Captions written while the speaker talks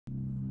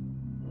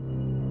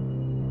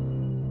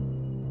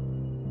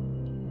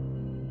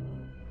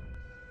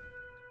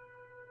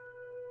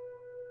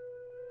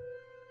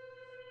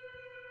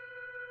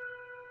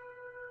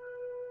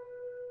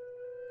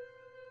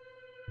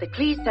The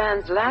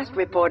Kleesan's last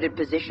reported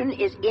position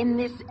is in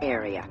this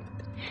area.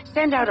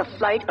 Send out a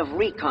flight of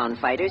recon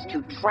fighters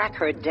to track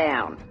her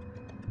down.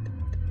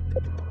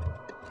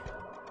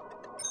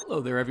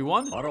 Hello there,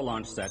 everyone. Auto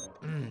launch set.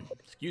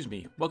 Excuse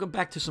me. Welcome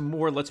back to some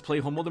more Let's Play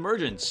Homeworld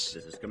Emergence.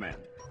 This is command.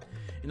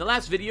 In the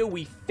last video,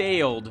 we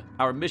failed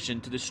our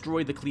mission to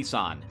destroy the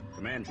Kleesan.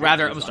 Command.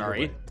 Rather, I'm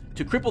sorry,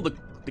 to cripple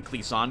the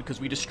Kleesan because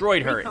we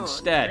destroyed her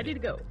instead. Ready to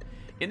go.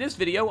 In this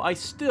video, I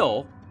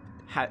still,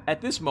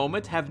 at this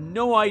moment, have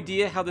no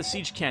idea how the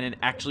siege cannon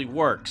actually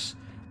works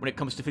when it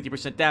comes to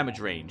 50% damage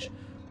range.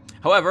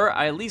 However,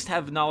 I at least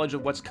have knowledge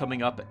of what's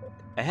coming up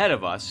ahead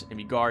of us in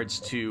regards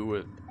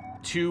to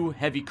 2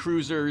 heavy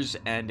cruisers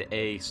and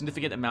a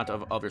significant amount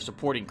of other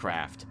supporting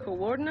craft.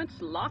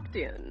 Coordinates locked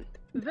in.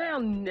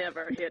 They'll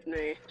never hit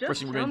me.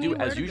 First thing we're going to do,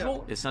 as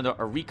usual, is send out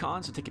our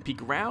recons to take a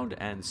peek around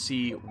and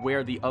see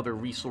where the other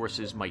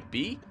resources might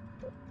be.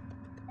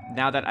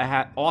 Now that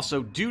I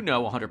also do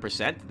know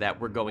 100% that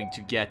we're going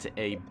to get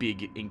a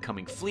big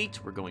incoming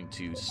fleet, we're going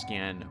to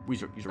scan,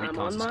 use our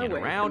recons to scan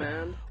around,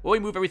 while we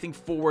move everything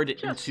forward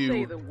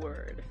into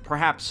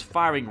perhaps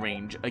firing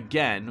range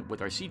again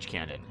with our siege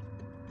cannon.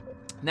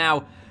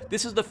 Now,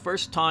 this is the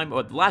first time,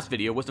 or the last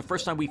video was the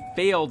first time we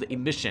failed a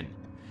mission.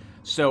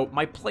 So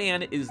my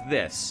plan is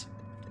this.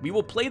 We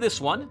will play this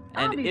one,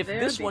 and if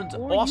this one's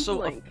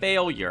also a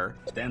failure,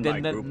 then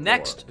the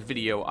next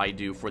video I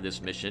do for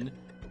this mission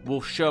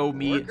will show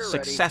me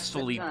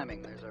successfully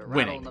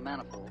winning.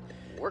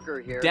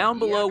 Down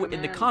below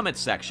in the comments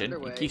section,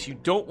 in case you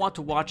don't want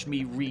to watch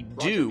me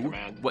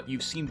redo what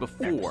you've seen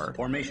before,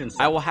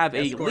 I will have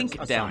a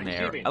link down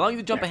there allowing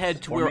you to jump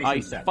ahead to where I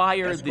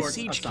fire the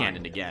siege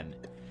cannon again.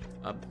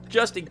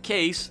 Just in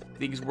case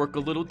things work a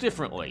little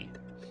differently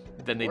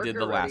than they did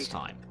the last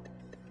time.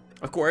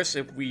 Of course,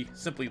 if we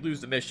simply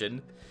lose the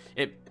mission,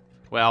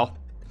 well,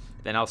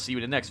 then I'll see you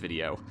in the next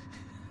video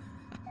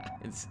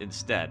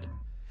instead.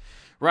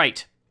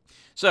 Right,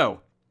 so,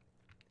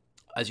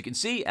 as you can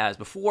see, as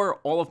before,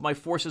 all of my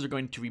forces are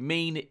going to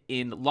remain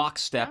in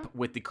lockstep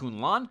with the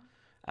Kunlan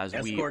as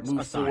we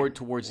move forward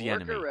towards the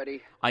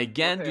enemy. I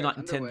again do not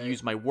intend to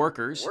use my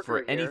workers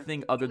for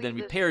anything other than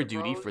repair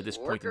duty for this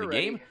point in the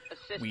game.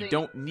 We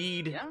don't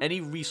need any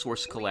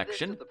resource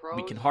collection.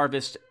 We can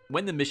harvest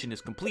when the mission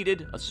is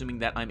completed, assuming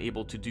that I'm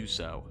able to do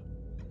so.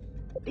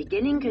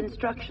 Beginning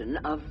construction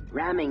of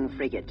ramming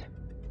frigate.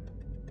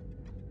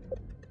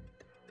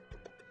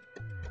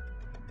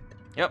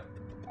 Yep.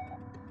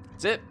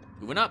 That's it.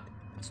 Moving up.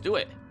 Let's do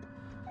it.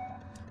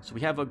 So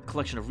we have a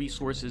collection of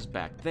resources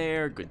back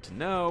there. Good to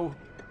know.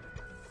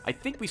 I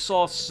think we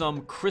saw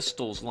some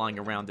crystals lying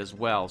around as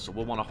well, so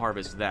we'll want to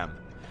harvest them.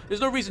 There's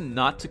no reason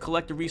not to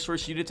collect the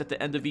resource units at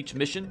the end of each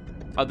mission,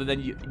 other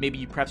than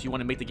perhaps you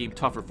want to make the game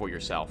tougher for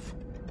yourself.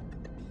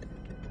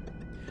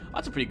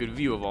 That's a pretty good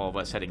view of all of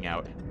us heading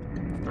out.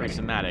 Very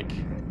cinematic.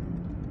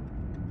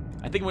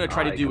 I think I'm going to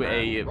try to do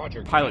a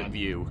pilot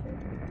view.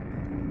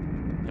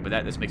 Yeah,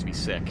 but this makes me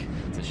sick.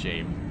 It's a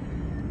shame.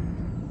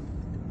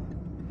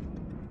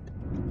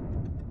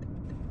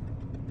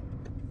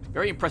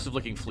 Very impressive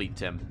looking fleet,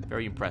 Tim.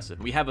 Very impressive.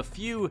 We have a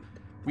few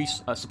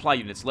supply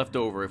units left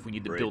over if we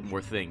need to build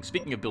more things.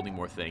 Speaking of building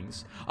more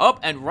things. Oh,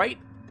 and right...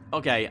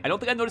 Okay, I don't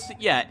think I noticed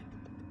it yet.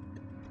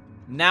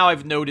 Now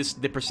I've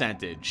noticed the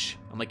percentage.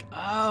 I'm like,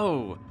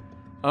 oh,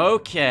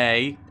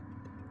 okay.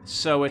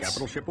 So it's...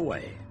 Capital ship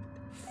away.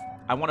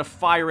 I want to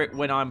fire it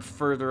when I'm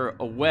further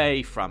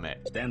away from it.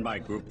 Stand by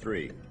Group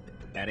 3.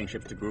 Adding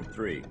ships to Group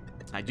 3.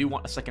 I do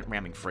want a second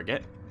ramming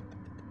frigate.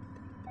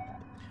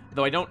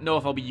 Though I don't know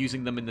if I'll be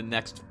using them in the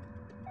next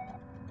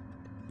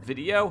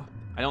video.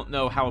 I don't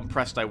know how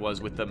impressed I was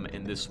with them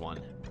in this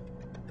one.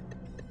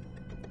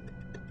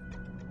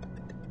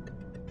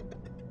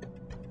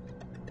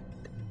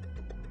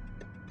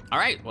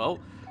 Alright, well,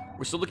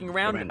 we're still looking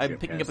around. I'm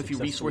picking up a few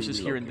resources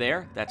here and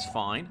there. That's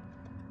fine.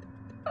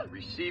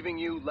 Receiving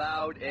you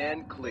loud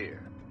and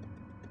clear.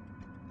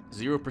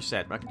 0%.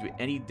 We're not going to do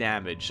any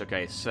damage.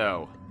 Okay,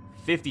 so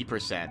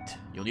 50%.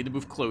 You'll need to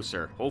move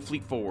closer. Whole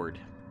fleet forward.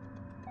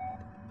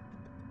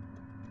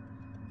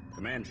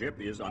 Command ship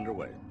is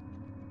underway.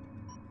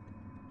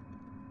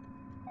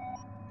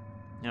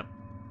 Yep.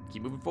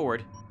 Keep moving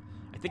forward.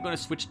 I think I'm going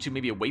to switch to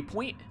maybe a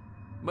waypoint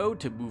mode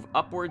to move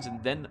upwards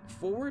and then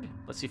forward.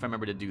 Let's see if I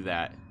remember to do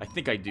that. I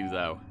think I do,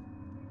 though.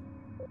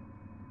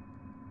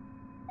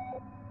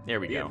 There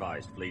we go. Be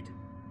advised, fleet.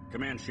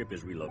 Command ship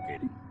is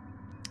relocating.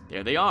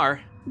 There they are.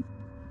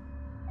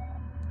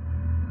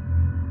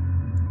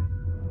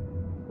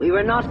 We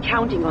were not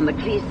counting on the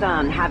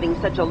Kleesan having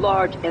such a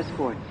large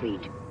escort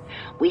fleet.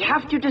 We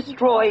have to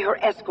destroy her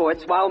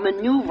escorts while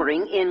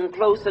maneuvering in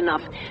close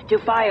enough to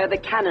fire the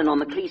cannon on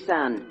the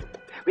Kleesan.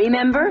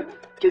 Remember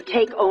to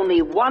take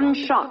only one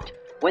shot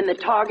when the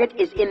target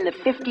is in the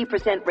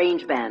 50%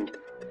 range band.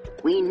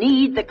 We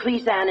need the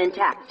Kleesan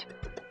intact.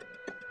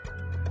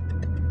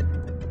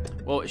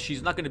 Well,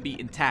 she's not going to be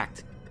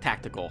intact,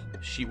 tactical.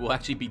 She will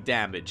actually be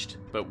damaged,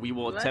 but we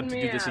will attempt to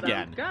do this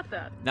again.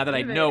 Now that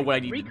I know what I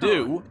need to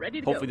do,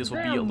 hopefully this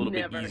will be a little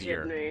bit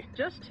easier.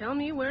 Just tell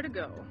me where to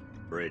go.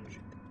 Bridge.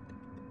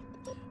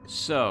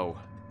 So,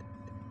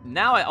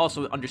 now I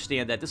also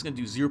understand that this is going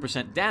to do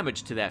 0%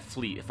 damage to that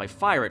fleet if I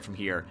fire it from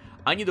here.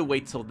 I need to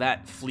wait till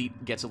that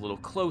fleet gets a little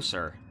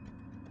closer.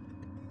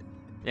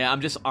 Yeah,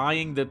 I'm just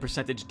eyeing the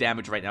percentage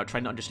damage right now,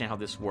 trying to understand how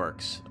this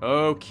works.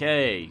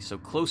 Okay, so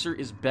closer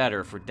is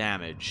better for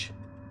damage.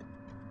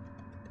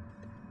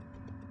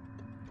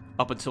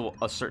 Up until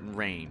a certain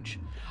range.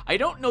 I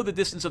don't know the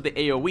distance of the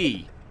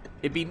AoE.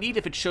 It'd be neat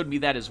if it showed me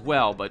that as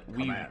well, but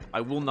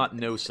I will not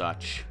know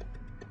such.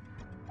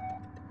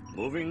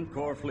 Moving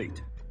core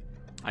fleet.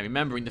 I'm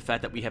remembering the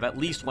fact that we have at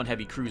least one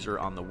heavy cruiser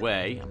on the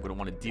way. I'm going to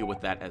want to deal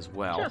with that as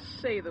well. Just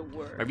say the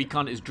word. My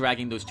recon is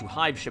dragging those 2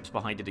 hive ships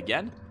behind it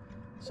again.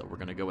 So we're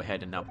going to go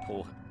ahead and now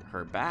pull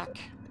her back.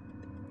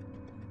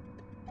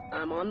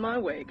 I'm on my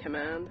way,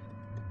 Command.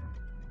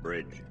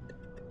 Bridge.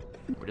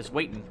 We're just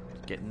waiting,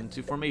 getting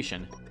into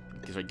formation,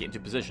 because I get into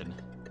position.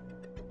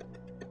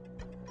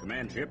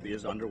 Command ship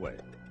is underway.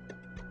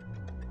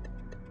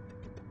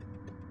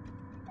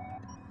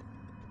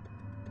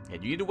 Yeah,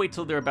 you need to wait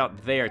till they're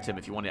about there, Tim,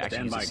 if you want to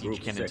actually use a siege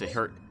Group cannon 6. to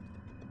hurt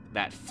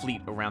that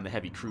fleet around the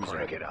heavy cruiser.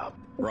 Crank it up.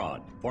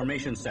 Broad.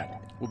 Formation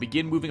set. We'll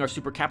begin moving our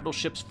super capital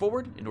ships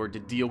forward in order to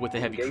deal with the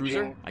heavy Engaging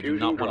cruiser. I do fusion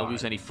not want to drive.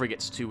 lose any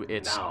frigates to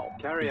its Now.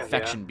 Carrier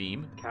infection here.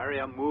 beam.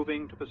 Carrier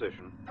moving to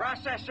position.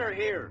 Processor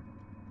here.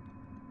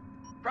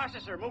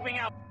 Processor moving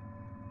out.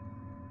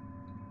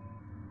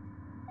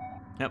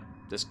 Yep,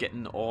 just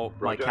getting all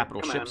my Roger,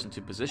 capital command. ships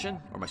into position,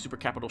 or my super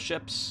capital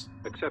ships.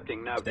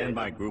 Accepting now. Stand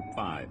by Group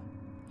 5.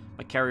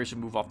 My carriers should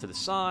move off to the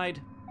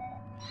side.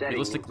 Setting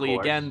Realistically,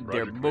 course. again,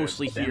 they're Roger,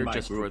 mostly Stand here by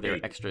just for Group their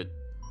 8. extra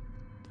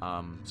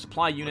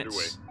supply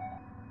units.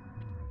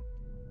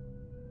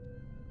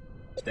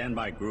 Stand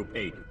by Group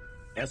 8.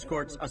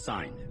 Escorts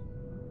assigned.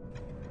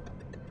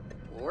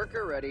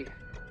 Worker ready.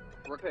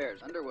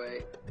 Repairs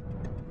underway.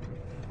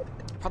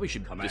 Probably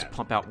should Command. just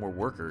pump out more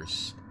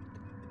workers.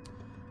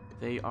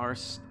 They are...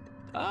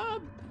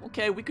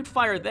 okay, we could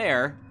fire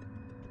there.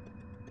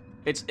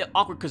 It's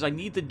awkward because I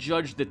need to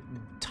judge the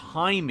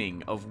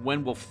timing of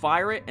when we'll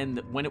fire it and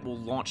when it will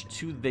launch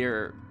to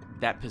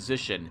that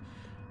position.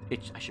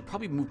 I should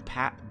probably move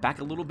back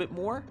a little bit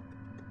more.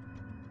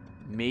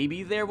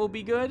 Maybe there will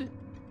be good.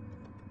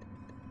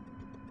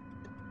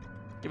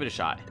 Give it a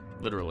shot,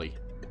 literally.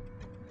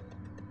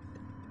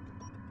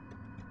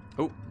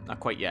 Oh, not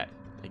quite yet.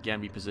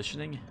 Again,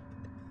 repositioning.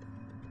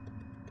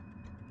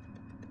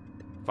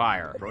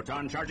 Fire.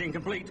 Proton charging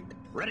complete.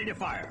 Ready to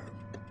fire.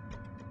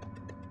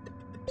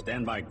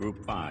 Stand by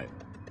Group 5.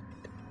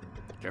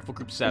 Careful,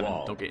 Group 7.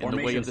 Wall. Don't get in the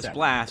way Formation of this set.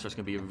 blast, or it's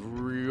going to be a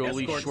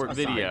really Escorts short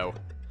assigned. video.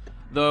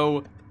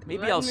 Though,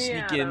 maybe Let I'll me sneak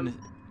at in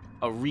 'em.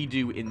 a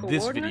redo in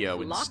this Coordinates video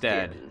locked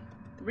instead. in.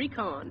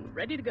 Recon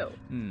ready to go.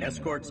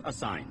 Escorts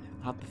assigned.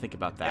 I'll have to think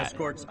about that.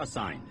 Escorts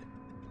assigned.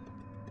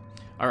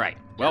 Alright,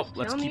 well, Just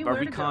let's tell me keep our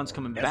where to recons go.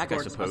 coming back, I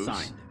Escorts suppose.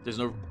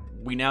 assigned.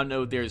 We now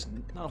know there's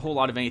not a whole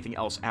lot of anything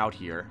else out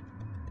here.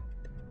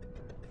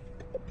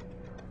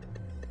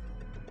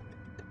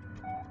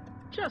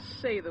 Just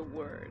say the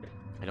word.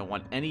 I don't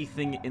want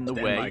anything in the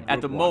Stand way. by At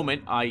Group the 1.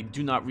 moment, I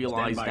do not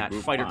realize by that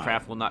Group fighter 5.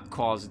 craft will not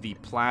cause the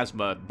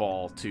plasma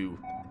ball to...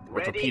 or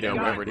Ready, torpedo,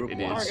 got whatever it. it Group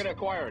is. Target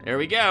acquired. There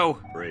we go!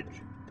 Bridge.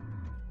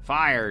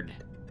 Fired!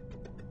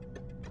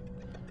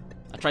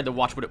 I tried to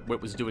watch what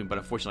it was doing, but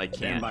unfortunately I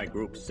Stand can't. by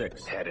Group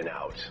 6. Heading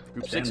out.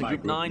 Group Stand 6 and by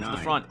Group Group 9 to the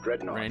 9. front. We're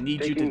Dreadnought. going to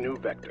need you Taking to new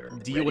vector.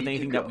 deal Ready with to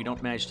anything go. that we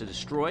don't manage to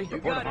destroy.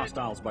 Report got of it.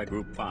 hostiles by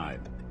Group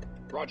 5.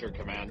 Roger,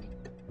 command.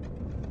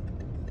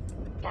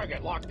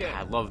 Target locked in.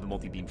 I love the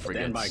multi-beam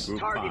Stand by frigates. Group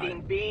Targeting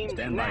 5. beams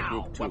Stand by now.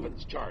 Group 2.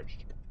 Weapons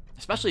charged.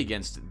 Especially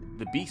against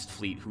the Beast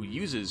fleet, who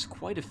uses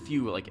quite a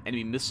few like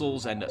enemy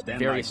missiles and Stand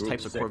by various Group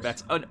types of 6.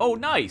 Corvettes. Oh,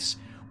 nice!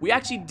 We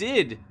actually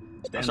did...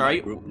 Stand sorry,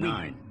 by Group we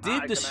 9.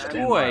 did Aye, destroy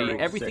Stand by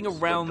Group everything 6.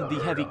 around Put the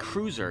the heavy herd on.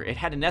 cruiser. It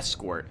had an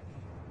escort.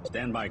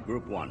 Stand by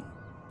Group 1.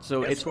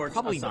 So it's Escorts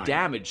probably assigned.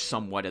 damaged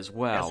somewhat as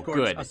well. Escorts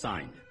Good.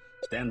 assigned.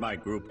 Stand by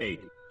Group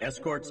 8.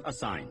 Escorts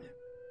assigned.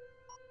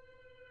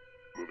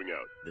 Moving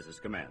out. This is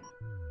Command.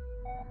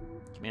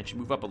 Command should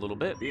move up a little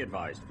bit. Be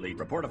advised, Fleet.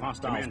 Report of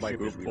hostiles Command by ship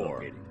Group is 4.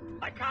 relocating.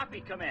 I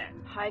copy,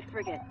 command. Hive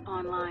frigate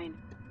online.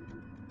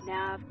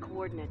 Nav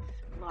coordinates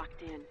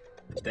locked in.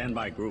 Stand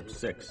by Group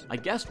 6. I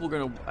guess we're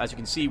going to, as you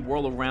can see,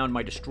 whirl around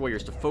my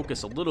destroyers to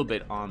focus a little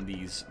bit on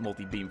these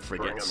multi-beam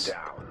Bring them frigates.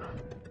 down.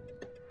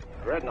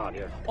 Dreadnought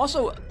here.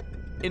 Also,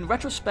 in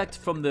retrospect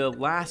from 2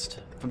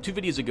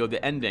 videos ago,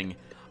 the ending,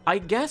 I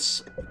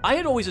guess I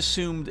had always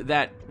assumed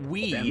that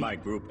Stand by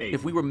Group 8.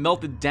 if we were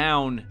melted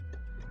down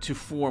to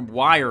form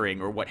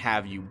wiring or what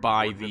have you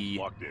by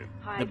the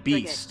Hive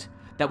beast,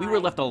 that we were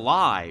left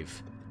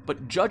alive.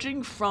 But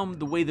judging from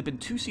the way the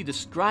Bentusi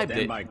described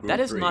Stand it, by Group that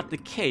is 3. not the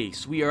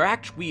case. We are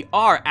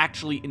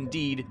actually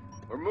indeed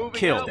We're moving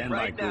killed. out Stand by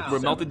right Group now. we're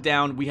 7. melted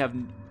down. We have,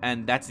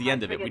 and that's the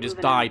end of it. We frigate just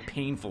moving die out.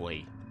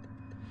 painfully.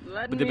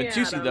 Let But the me at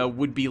Bentusi, 'em. though,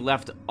 would be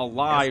left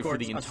alive for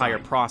Escorts the entire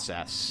assigned.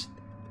 process.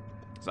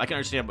 So I can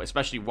understand,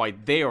 especially why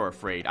they are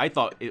afraid. I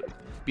thought it would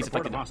be Report of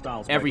affecting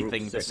hostiles by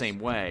everything Group the 6. same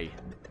way.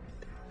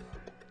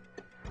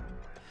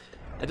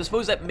 I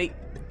suppose that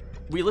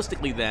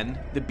realistically then,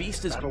 the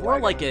Beast is more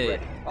like a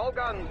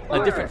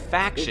different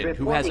faction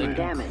who has an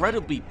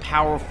incredibly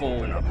powerful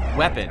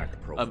weapon,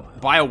 a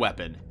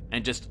bioweapon,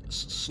 and just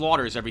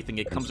slaughters everything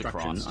it comes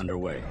across.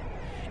 Underway.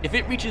 If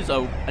it reaches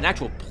an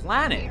actual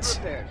planet,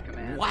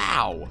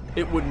 wow,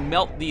 it would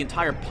melt the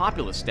entire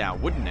populace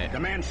down, wouldn't it?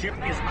 Command ship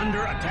is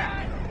under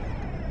attack.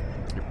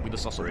 We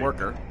just saw some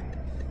worker.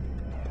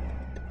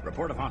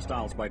 Report of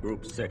hostiles by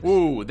Group 6.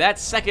 Ooh, that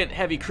second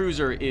heavy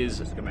cruiser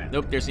is... Command.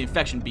 Nope, there's the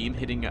infection beam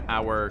hitting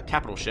our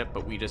capital ship,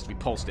 but we just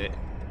repulsed it.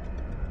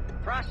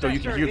 So you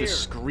can hear the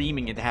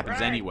screaming it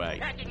happens anyway.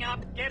 Packing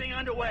up, getting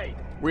underway.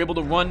 We're able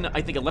to run,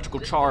 I think,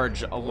 electrical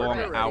charge along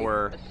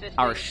our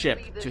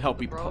ship to help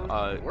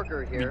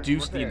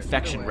reduce the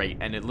infection rate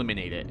and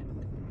eliminate it.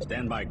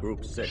 Stand by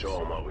Group 6.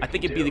 I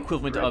think it'd be the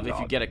equivalent of if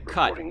you get a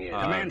cut,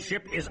 Command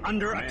ship is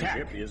under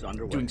attack.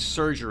 doing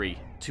surgery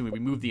to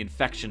remove the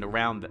infection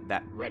around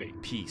that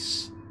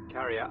piece.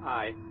 Carrier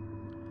I.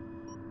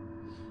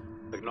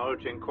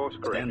 Acknowledging course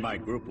correct. Stand by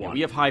Group 1. Yeah,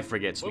 we have high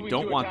frigates. We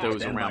don't want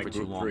those Stand around by for too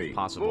Group long 3. if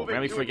possible. Moving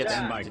Ramming to frigates,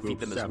 attack. By defeat Group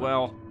them as 7.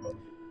 well.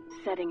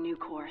 Setting new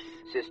course.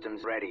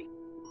 Systems ready.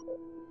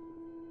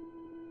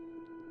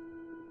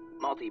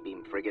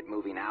 Multi-beam frigate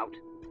moving out.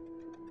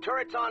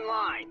 Turrets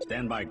online.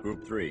 Stand by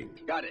Group 3.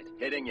 Got it.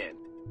 Hitting in.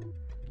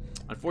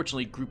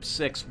 Unfortunately, Group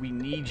 6, we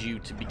need you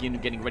to begin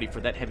getting ready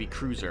for that heavy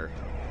cruiser.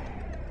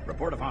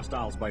 Report of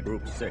hostiles by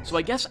Group 6. So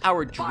I guess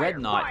our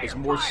Dreadnought is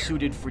more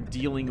suited for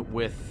dealing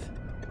with...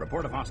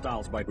 Report of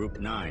hostiles by Group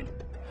 9.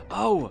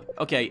 Oh,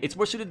 okay. It's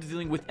more suited to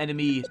dealing with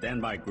enemy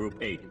Stand by Group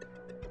 8.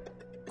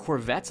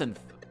 corvettes and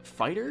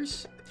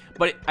fighters?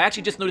 But I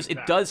actually just noticed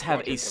it does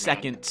have a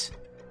second...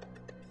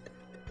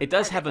 It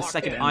does have a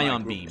second Stand by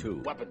ion Group beam.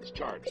 2. Weapons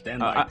charged.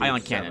 Stand by Group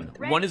Ion 7.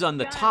 cannon. One is on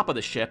the top of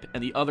the ship,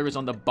 and the other is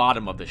on the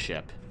bottom of the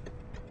ship.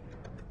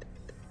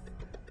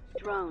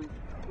 Drones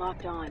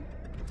locked on.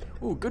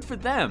 Ooh, good for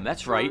them.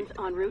 That's right.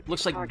 Drones en route to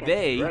Looks like target.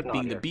 they, Dreadnought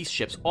being the here. beast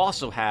ships,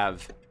 also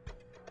have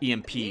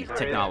EMP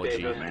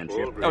technology. Man That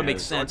ship would make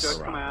is sense.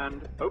 Roger,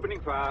 command. Opening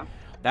fire.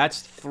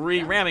 That's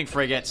 3 ramming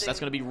frigates.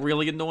 That's going to be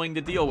really annoying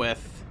to deal with.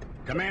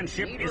 Command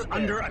ship is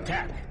under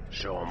attack.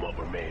 Show them what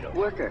we're made of.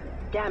 Worker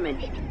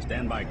damaged.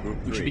 Stand by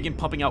Group 3. We should begin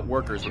pumping out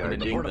workers. We're going to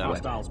need Report of them.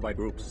 hostiles by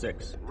Group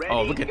 6.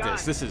 Oh, look at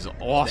this. This is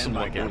awesome Stand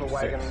by looking. Group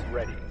Wagon 6.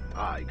 ready.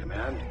 Aye,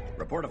 command.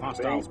 Report of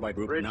hostiles by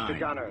Group Bridge 9. to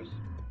gunners.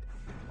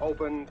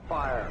 Open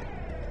fire.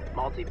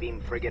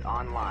 Multi-beam frigate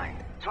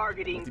online.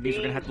 Targeting That means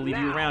we're going to have to leave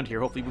you around here.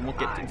 Hopefully we won't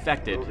get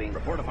infected. Moving.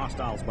 Report of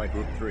hostiles by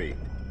Group 3.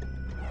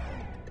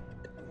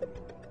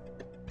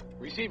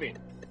 Receiving.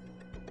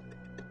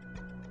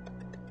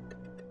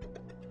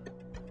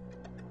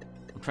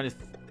 I'm trying to...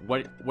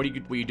 What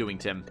are you doing,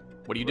 Tim?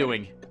 What are you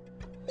doing?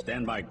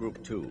 Stand by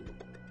Group 2.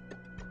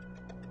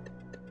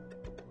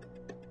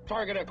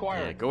 Target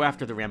acquired. Yeah, go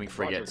after the ramming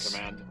frigates.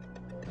 Command.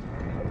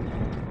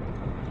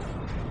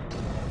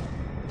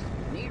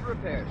 Need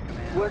repairs,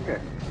 command.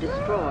 Worker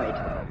destroyed.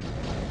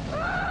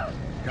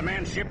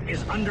 Command ship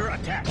is under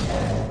attack.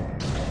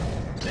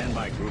 Stand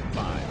by Group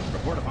 5.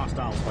 Report of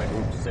hostiles by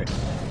Group 6.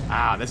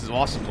 Ah, this is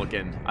awesome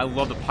looking. I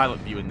love the pilot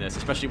view in this,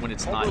 especially when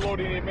it's not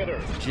Overloading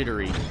emitters.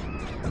 jittery.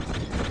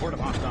 Report of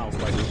hostiles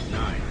by Group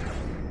 9.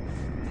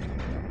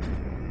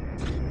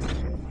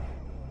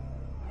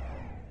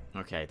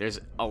 Okay, there's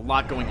a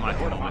lot going on at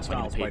the Report of moment, so I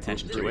need hostiles to pay by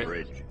attention Group to 3.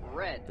 it.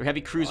 Red. Their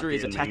heavy cruiser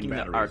is Lock in attacking main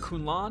our batteries.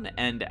 Kunlun,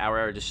 and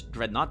our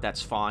Dreadnought,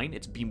 that's fine.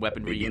 Its beam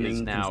weaponry is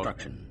Beginning now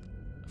construction.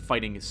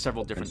 fighting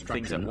several different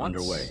things at Construction once.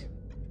 underway.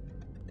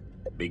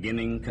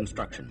 Beginning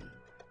construction.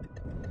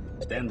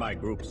 Stand by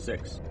Group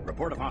 6.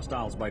 Report of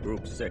hostiles by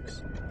Group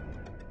 6.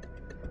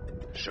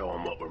 Show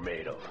them what we're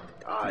made of.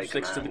 Group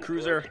 6 to the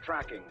cruiser.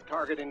 Tracking.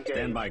 Target engaged.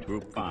 Stand by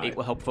Group 5. 8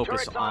 will help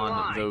focus Turrets on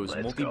online. those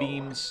Let's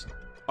multi-beams.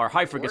 Our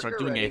high frigates aren't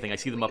Worker doing ready. anything. I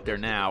see them up there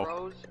Lead us to the now.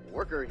 pros.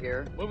 Worker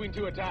here. Moving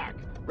to attack.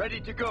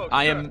 Ready to go.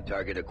 I sir. am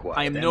Target acquired.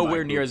 I am Stand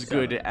nowhere by near Group as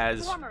good 7.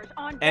 as Swarmers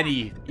on deck.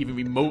 any, even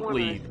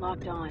remotely Swarmers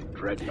locked on.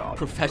 Dreadnought.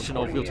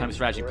 professional reporting real-time in.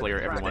 strategy player,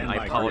 Stand everyone. by I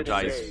Group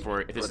apologize 6.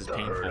 for if this is Put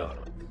the herd painful. on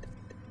 'em.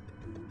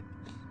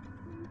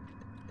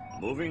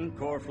 Moving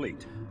core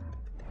fleet.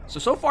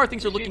 So far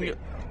things are looking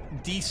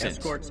decent.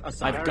 Escorts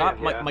assigned. I've got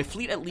Carrier, my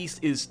fleet at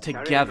least is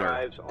Carrier together.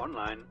 drives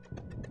online.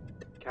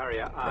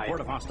 Carrier I.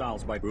 Report of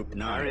hostiles by Group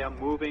 9. Carrier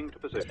moving to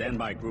position. Stand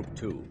by Group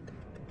 2.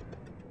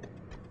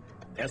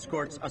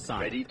 Escorts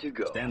assigned. Ready to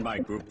go. Stand by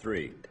Group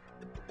 3.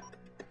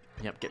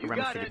 Yep, get You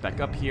ramming got frigate it. back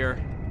up here.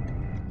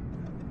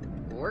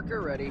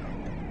 Worker ready.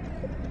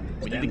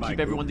 We need Stand to by keep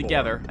everyone Group 4.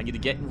 together. I need to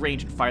get in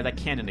range and fire that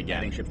cannon Adding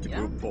again. ships to Yeah.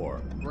 Group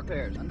 4.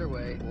 Repairs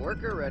underway.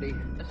 Worker ready.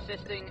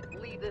 Assisting.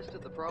 Lead this to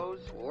the pros.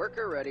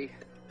 Worker ready.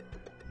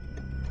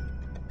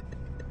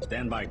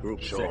 Stand by Group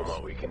Show 6. them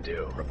what we can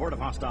do. Report of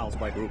hostiles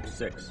by Group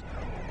 6.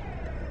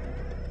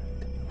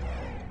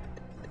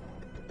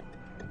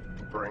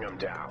 Bring them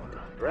down.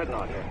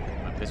 Dreadnought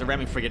here. There's a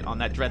ramming frigate on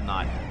that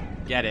Dreadnought.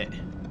 Get it.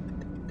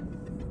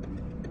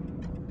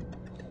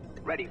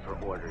 Ready for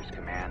orders,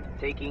 command.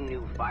 Taking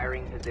new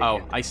firing position.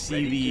 Oh, I see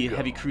Ready the to go.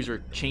 heavy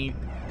cruiser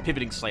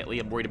pivoting slightly.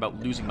 I'm worried about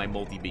losing my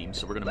multi-beam,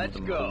 so we're going to move Let's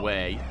them go.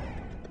 away.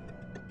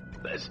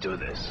 Let's do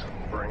this.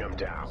 Bring him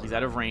down. He's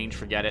out of range.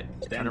 Forget it.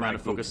 Turn around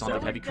and focus on the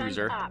heavy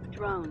cruiser. Up.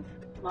 Drones.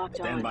 Locked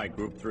Stand on. by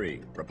Group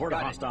 3. Report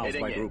Got it. hostiles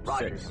Hitting by it. Group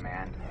Roger, 6.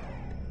 Command.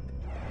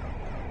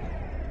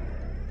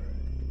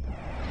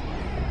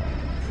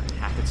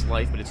 Half its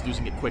life, but it's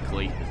losing it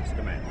quickly. This is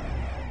Command.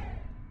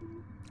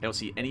 I don't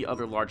see any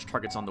other large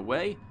targets on the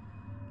way.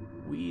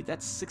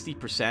 That's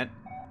 60%.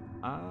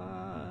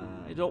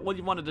 I don't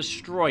really want to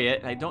destroy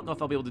it. I don't know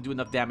if I'll be able to do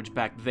enough damage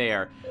back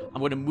there. I'm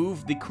going to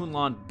move the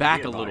Kunlun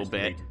back a little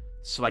bit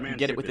so I can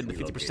get it within the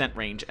 50%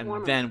 range,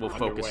 and then we'll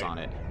focus on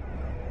it.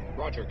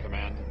 Roger,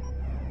 Command.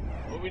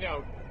 Moving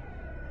out.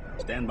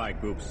 Stand by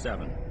Group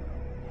 7.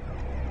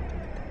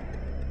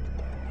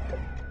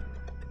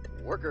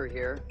 Worker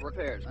here.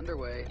 Repairs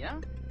underway. Yeah?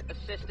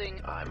 Assisting.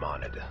 I'm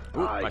on it.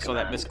 Ooh, I saw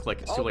that misclick.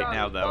 It's too late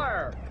now, though.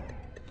 Fire.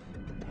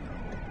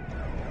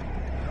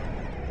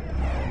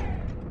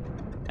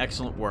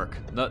 Excellent work.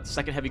 The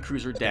second heavy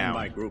cruiser Stand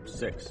by down. Group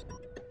 6.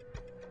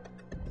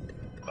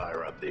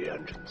 Fire up the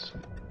engines.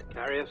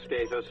 Carrier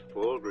status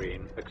full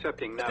green.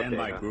 Accepting nav Stand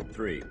by data. Group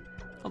 3.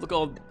 Oh, look at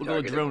all the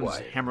Target drones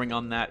acquired. hammering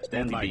on that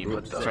Stand by multi-beam.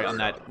 Group Sorry, on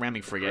that six.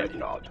 ramming frigate.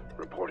 Dreadnought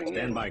reporting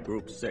Stand in. by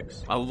Group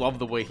 6. I love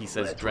the way he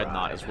says Let's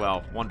dreadnought ride. as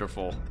well.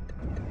 Wonderful.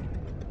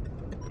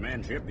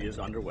 Command ship is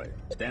underway.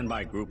 Stand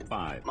by Group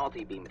 5.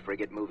 Multi-beam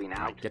frigate moving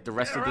out. Get the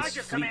rest of this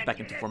fleet back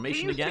into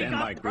formation again. Stand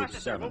by Group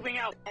 7.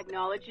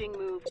 Acknowledging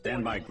move.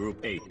 Stand by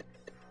Group 8.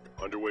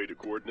 Underway to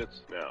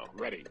coordinates now.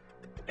 Ready.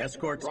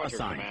 Escorts Roger,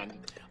 assigned.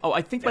 Command. Oh,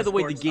 I think, by the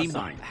way, the Escorts game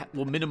assigned.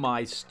 will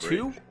minimize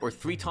 2 Bridge. or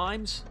 3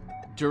 times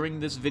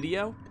during this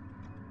video.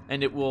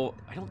 And it will...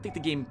 I don't think the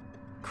game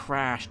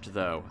crashed,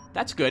 though.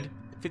 That's good.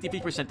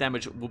 50%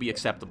 damage will be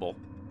acceptable.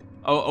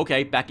 Oh,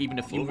 okay. Back even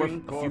a few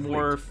Moving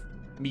more core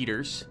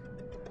meters.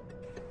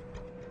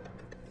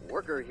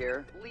 Worker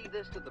here. Lead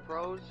this to the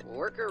pros.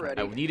 Worker ready.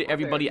 I need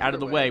everybody out of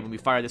the way when we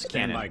fire this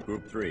Stand by cannon.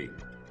 Group 3.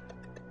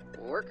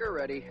 Worker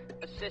ready.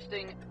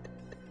 Assisting.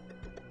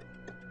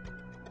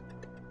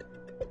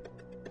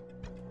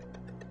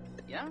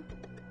 Yeah?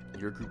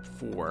 You're group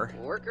 4.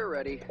 Worker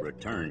ready.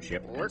 Return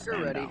ship and Worker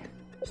stand ready. down.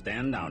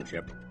 Stand down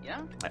ship.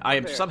 Yeah? I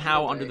am Prepare. somehow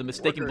Underway. under the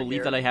mistaken Worker belief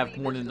here. that I have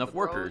Lead more this than to enough the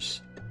pros.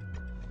 workers.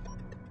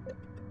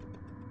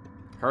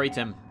 Hurry,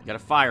 Tim. You gotta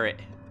fire it.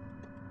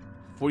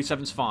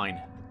 47's fine.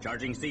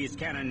 Charging C's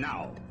cannon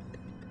now.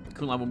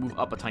 Kunlun will move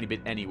up a tiny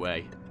bit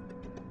anyway.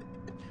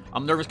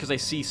 I'm nervous because I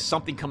see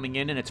something coming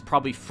in, and it's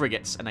probably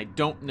frigates, and I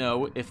don't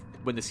know if,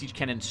 when the siege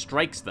cannon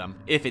strikes them,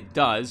 if it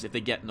does, if they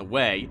get in the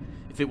way,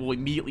 if it will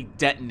immediately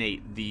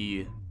detonate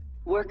the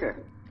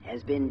Worker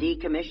has been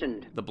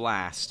decommissioned.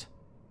 blast.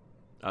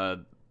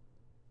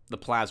 The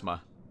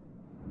plasma.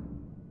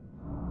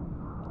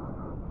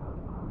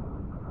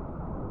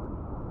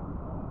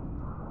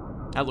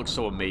 That looks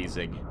so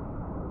amazing.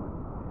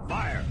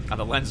 Fire! Ah,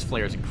 the lens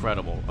flare is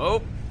incredible.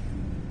 Oh!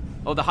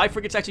 Oh, the high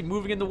frigate's actually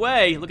moving in the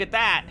way. Look at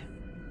that.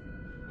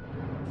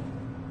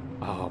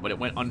 Oh, but it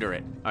went under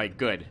it. All right,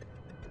 good.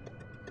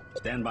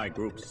 Stand by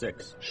Group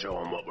 6. Show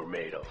them what we're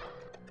made of.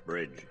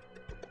 Bridge.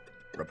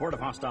 Report of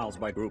hostiles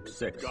by Group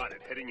 6. Got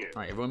it. Heading in.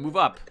 All right, everyone move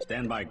up.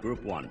 Stand by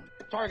Group 1.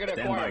 Target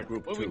Stand by acquired.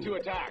 Group Moving 2. to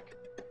attack.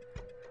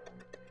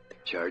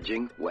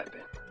 Charging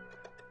weapon.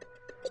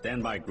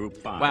 Stand by Group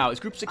 5. Wow, is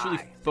Group 6 really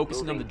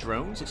focusing on the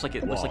drones? Looks like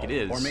it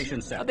is.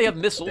 Formation set. They have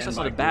missiles. Stand That's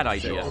not a by bad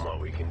Group 6. idea. Show them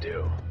what we can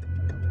do.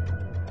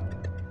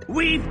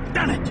 We've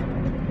done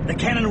it! The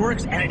cannon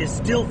works and it is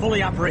still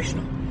fully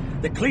operational.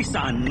 The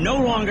Cleason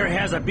no longer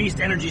has a beast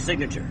energy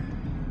signature.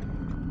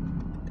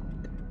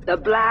 The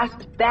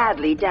blast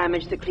badly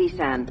damaged the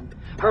Cleason.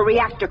 Her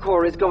reactor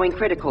core is going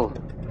critical.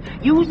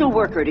 Use a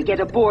worker to get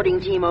a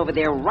boarding team over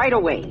there right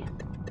away.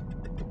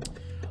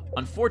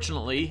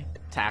 Unfortunately,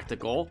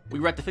 tactical, we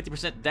were at the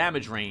 50%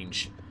 damage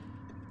range.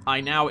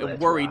 I now am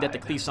worried that the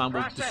Cleason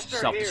will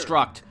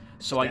self-destruct,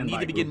 so I Stand need by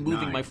to begin Group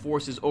moving 9. my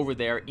forces over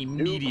there New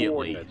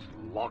immediately. coordinates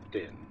locked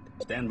in.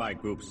 Stand by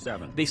Group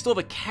 7. They still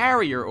have a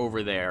carrier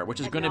over there, which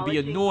is going to be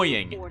Acknowledging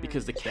annoying, orders.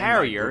 because the Stand by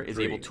carrier Group is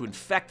 3. able to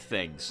infect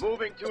things.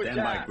 Moving to Stand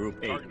by attack. Group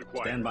 8. Target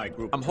acquired. Stand by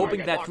Group I'm hoping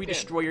Target that locked 3 in.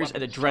 destroyers and a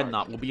Weapons dreadnought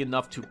charged. will be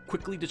enough to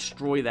quickly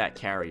destroy that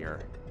carrier.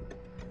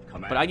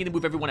 Command. But I need to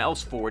move everyone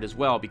else forward as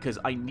well, because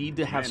I need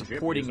to have Command ship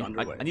supporting... is I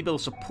underway. need to be able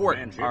to support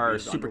Command ship our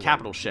is super underway.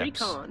 capital ships.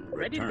 Recon,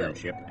 ready to Return go.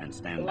 ship and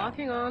stand down.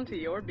 Locking on to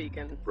your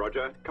beacon.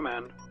 Roger,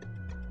 command.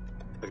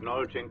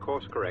 Acknowledging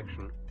course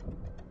correction.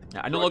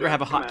 I no longer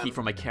have a Command. hotkey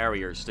for my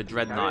carriers. The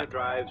Carrier dreadnought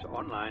drives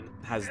online.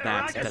 has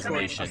that Escort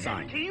designation.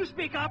 assigned. you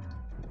speak up?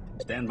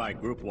 Stand by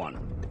Group 1.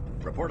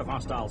 Report of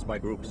hostiles by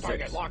Group 6.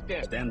 Target locked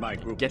in. Stand by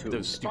Group Get 2.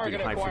 those stupid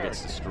Target high acquired.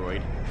 frigates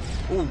destroyed.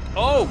 Ooh,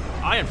 oh!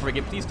 Iron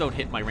frigate, please don't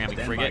hit my ramming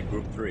Stand frigate. by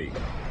Group 3.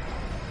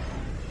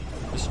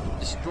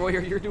 Destroyer,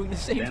 you're doing the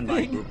same Stand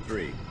by thing. Group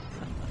 3.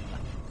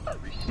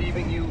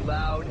 Receiving you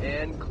loud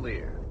and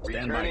clear.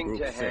 Stand by Returning Group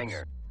to 6.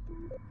 hangar.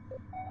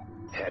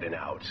 Heading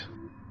out.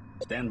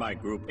 Stand by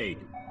Group 8.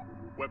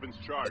 Weapons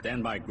charged.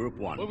 Stand by Group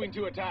 1. Moving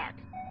to attack.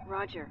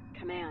 Roger.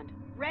 Command.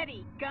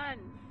 Ready. Guns.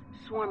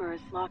 Swarmers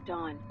locked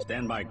on.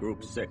 Stand by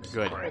Group 6.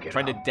 Good.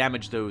 Trying to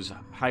damage those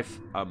high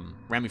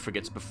ramming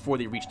frigates before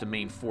they reach the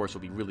main force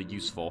will be really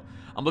useful.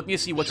 I'm looking to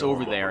see what's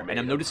over there, and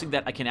I'm noticing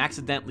that I can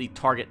accidentally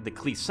target the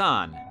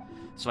Cleason.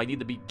 So I need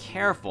to be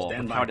careful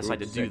of how I decide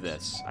to do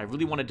this. I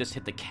really want to just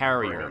hit the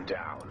carrier.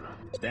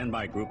 Stand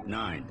by Group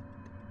 9.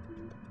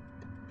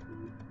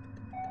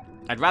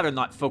 I'd rather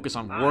not focus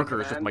on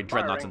workers with my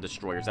dreadnoughts and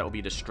destroyers. That would be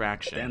a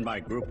distraction. Stand by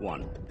Group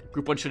 1.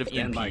 Group 1 should have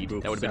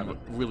EMP'd. That would have been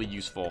really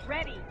useful.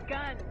 Ready,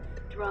 guns.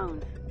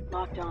 Drones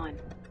locked on.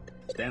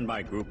 Stand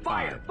by Group 5.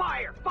 Fire!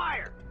 Fire!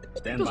 Fire!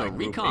 Stand Those by are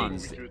Group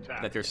recons 8.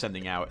 that they're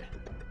sending out.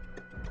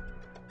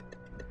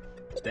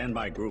 Stand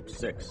by Group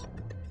 6.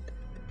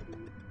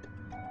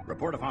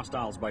 Report of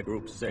hostiles by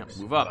Group 6.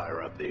 Move up.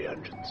 Fire up the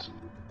engines.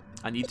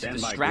 I need to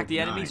Stand by distract the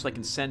Group enemy 9. so I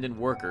can send in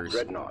workers.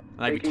 And Dreadnought,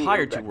 I taking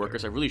retired new 2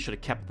 workers. I really should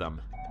have kept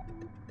them.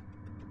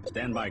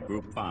 Stand by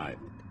Group 5.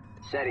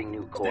 Setting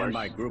new course. Stand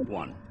by Group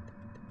 1.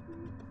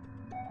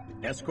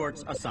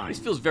 Escorts assigned. This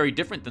feels very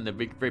different than the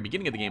very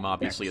beginning of the game,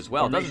 obviously, Next, as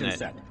well, doesn't formation it?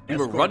 set. We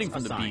were Escorts running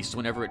from the assigned. beast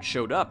whenever it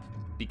showed up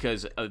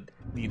because of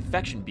the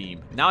infection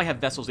beam. Now I have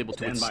vessels able to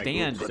Stand by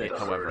withstand Group it, 6.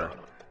 however.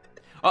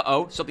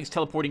 Uh-oh, something's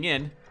teleporting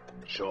in.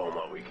 Show them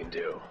what we can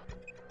do.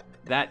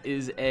 That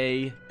is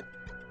a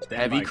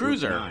Stand heavy by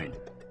cruiser. Group 9.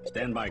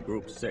 Stand by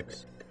Group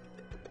 6.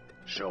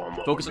 Show them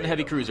what Focus on we're the heavy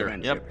made of. cruiser.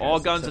 Friendship Yep, has all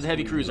guns and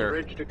heavy successfully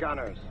cruiser. Bridge to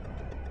gunners.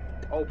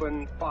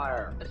 Open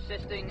fire.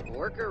 Assisting.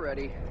 Worker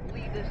ready.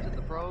 Lead this to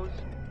the pros.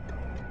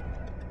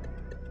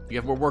 You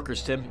have more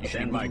workers, Tim. You should be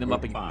Stand by moving them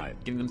up Group and 5.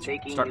 getting them to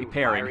Taking start new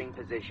repairing. firing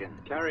position.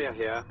 Carrier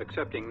here,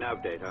 accepting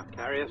nav data.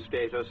 Carrier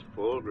status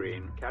full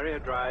green. Carrier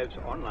drives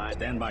online.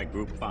 Stand by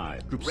Group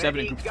 5. Group 7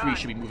 and Group 3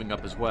 should be moving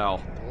up as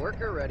well.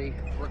 Worker ready.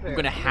 I'm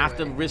going to have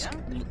to risk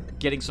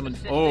getting some...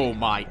 Oh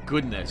my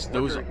goodness.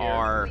 Those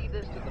are... Lead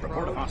this to the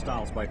Report of pros.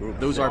 hostiles by Group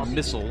Those 6. are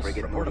missiles.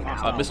 Report of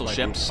hostiles Missile by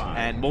ships Group 5.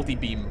 and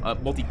multi-beam,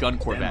 multi-gun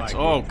corvettes. by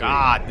Oh Group 3.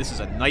 god, this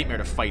is a nightmare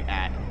to fight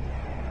at.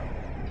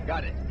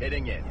 Got it.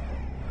 Hitting in.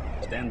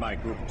 Stand by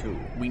Group 2.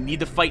 We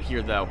need to fight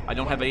here, though. I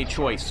don't have any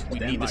choice. We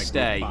Stand need by to Group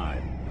stay.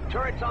 5.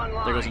 Turrets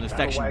online. There goes an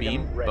infection Battle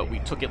wagon beam, ready. but we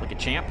took it like a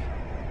champ.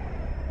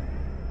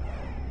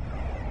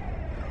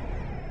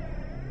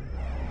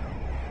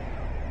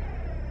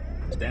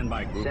 Stand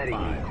by Group Setting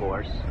 5. new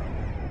course.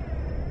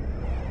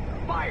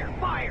 Fire!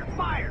 Fire!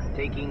 Fire!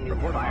 Taking new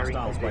Report of firing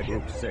hostiles by position.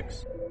 Group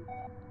 6.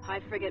 High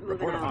frigate moving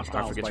Report of out. Our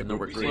hostiles frigates by are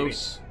nowhere Group 3.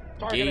 close.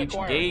 Target Engage,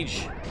 acquired.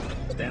 engage.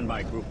 Stand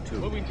by Group 2.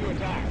 Moving to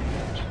attack.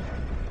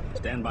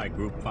 Stand by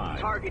Group 5.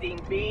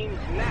 Targeting beams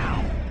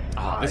now.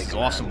 Oh, this is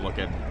awesome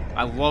looking.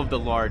 I love the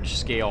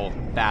large-scale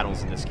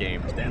battles in this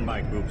game. Stand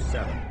by Group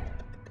 7.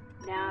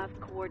 Nav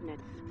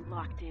coordinates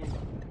locked in.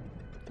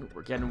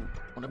 We're getting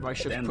one of our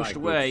ships Stand by pushed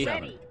Group away.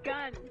 7. Ready,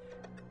 guns.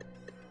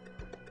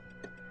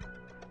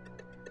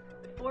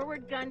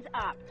 Forward guns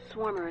up.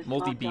 Swarmers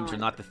Multi-beams locked are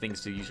on. not the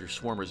things to use your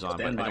swarmers on,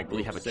 Stand but I by don't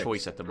really Group have a 6.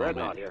 choice at the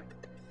Dreadnought moment. here.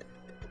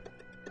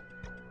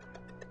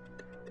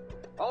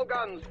 All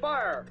guns,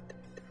 fire!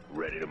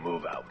 Ready to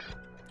move out.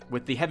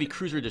 With the heavy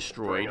cruiser Bring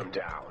destroyed, them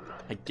down.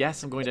 I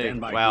guess I'm going to... Stand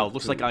by Wow, Group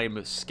looks 2. like I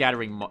am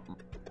scattering...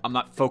 I'm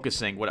not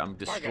focusing what I'm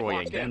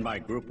destroying. Stand by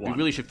Group 1. We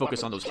really should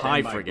focus on those Stand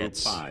high by Group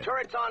frigates. 5.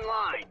 Turrets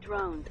online.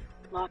 Drones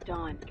locked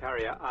on.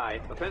 Carrier I.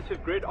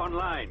 Offensive grid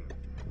online.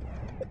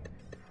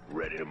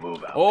 Ready to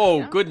move out.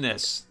 Oh,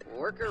 goodness.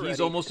 Worker He's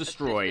ready. almost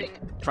destroyed.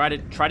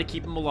 Assisting. Try to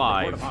keep him Report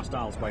alive. of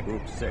hostiles by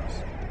Group 6.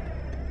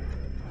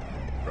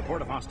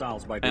 Report of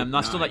hostiles by Group 9. And I'm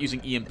not still not using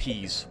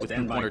EMPs with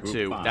Stand Group by 1 or Group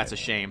 2. 5. That's a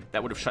shame.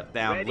 That would have shut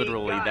down Ready,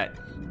 literally gun.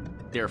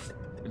 their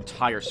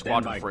entire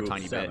Stand by squadron for a Group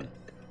tiny 7. bit.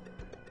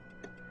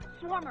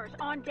 Swarmers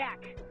on deck.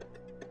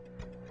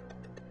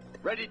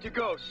 Ready to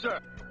go, sir.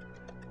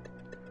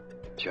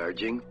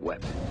 Charging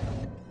weapon.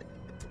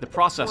 The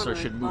processor Swarmers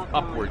should move locked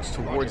on. upwards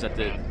towards that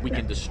the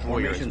weakened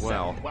destroyer Formation as set.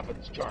 well.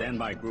 Weapons charged. Stand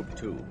by Group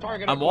 2.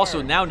 Target I'm also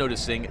acquired. now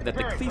noticing that the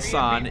Prepare for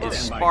Cleason EMP is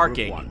Stand by Group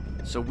sparking,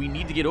 1. so we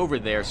need to get over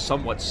there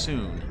somewhat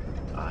soon.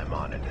 I'm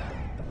on it.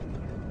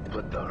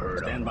 Put the herd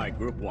Stand on. by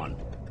Group 1.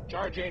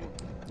 Charging.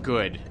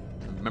 Good.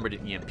 Remember to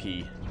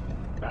EMP.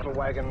 Battle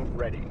wagon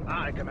ready.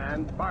 Aye,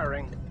 command.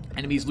 Firing.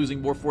 Enemies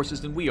losing more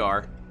forces than we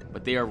are,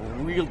 but they are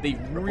they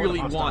Report really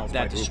of want hostiles that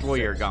by Group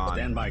destroyer 6. gone.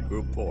 Stand by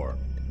Group 4.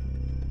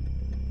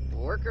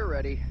 Worker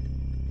ready.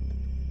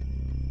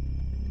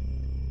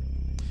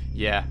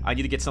 Yeah, I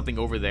need to get something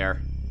over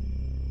there.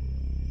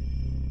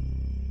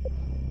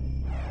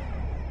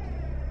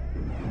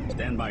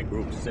 Stand by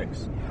Group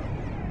 6.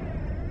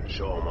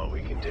 Show them what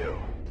we can do.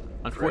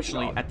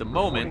 Unfortunately, at the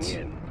moment,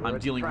 Reporting in. I'm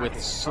dealing with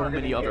Tracking. so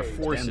Target many other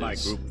engaged. forces. Stand by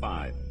Group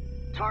 5.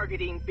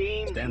 Targeting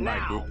beams Stand by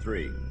now. Group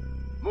 3.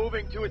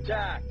 Moving to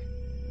attack.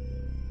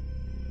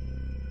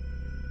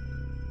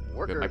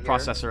 Worker Good, my here.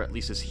 processor at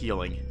least is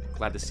healing.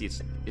 Glad to see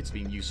it's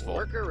being useful.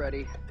 Worker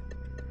ready.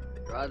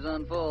 Drives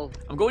on full.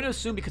 I'm going to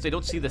assume because I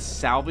don't see the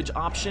salvage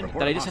option Report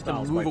that I of just have to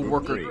hostiles move by a Group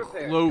worker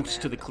 3. close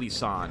to the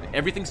Cleason.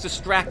 Everything's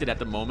distracted at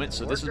the moment,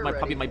 so this is Worker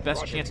probably ready. my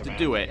best Roger, chance to command.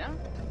 do it. Yeah.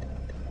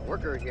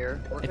 Worker here.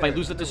 Worker If I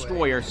lose the underway.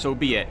 destroyer, so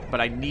be it. But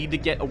I need to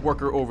get a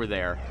worker over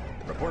there.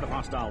 Report of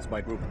hostiles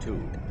by Group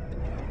 2.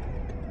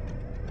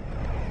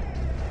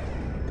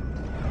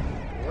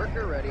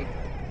 Worker ready.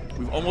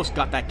 We've almost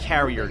got that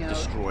carrier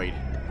destroyed.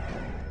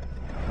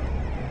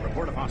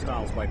 Report of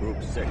hostiles by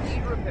Group 6.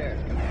 Need repairs,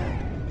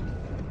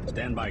 Command.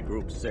 Stand by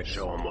Group 6.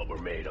 Show them what we're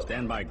made of.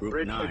 Stand by Group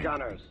Bridge 9. the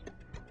gunners.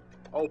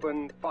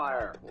 Open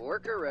fire.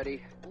 Worker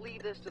ready.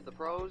 Leave this to the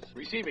pros.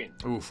 Receiving.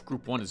 Oof,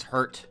 Group 1 is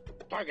hurt.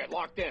 Target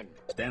locked in.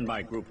 Stand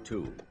by Group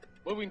 2.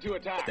 Moving to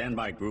attack. Stand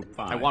by Group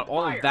 5. I want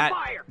all of that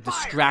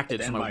distracted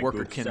so Stand my by worker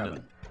Group can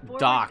 7.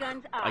 dock,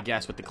 I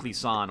guess, with the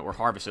Cleason or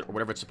harvest it or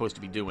whatever it's supposed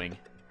to be doing.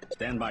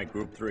 Stand by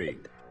Group 3.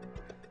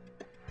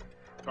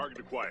 Target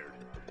acquired.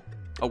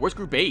 Oh, where's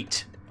Group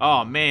 8?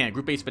 Oh, man,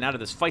 Group 8's been out of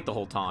this fight the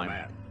whole time.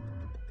 Command.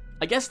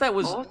 I guess that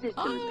was... All systems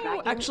Oh,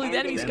 tracking actually, the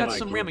and enemy's Stand got by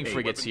some Group ramming 8.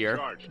 frigates here.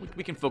 Charged.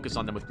 We can focus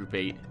on them with Group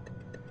 8.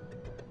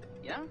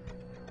 Yeah?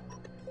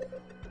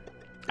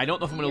 I don't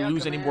know if I'm going to Yeah,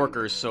 lose any Command.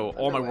 workers, so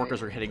all my Underway.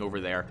 workers are heading over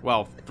there.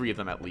 Well, 3 of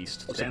them at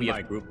least. Looks like Stand we by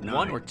have Group 1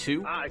 9. or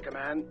 2 Aye,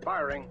 Command.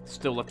 Firing.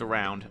 still left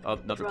around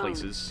other Drone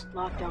places.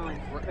 locked on.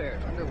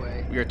 Repairs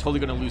underway. We are totally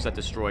going to lose that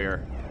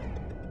destroyer.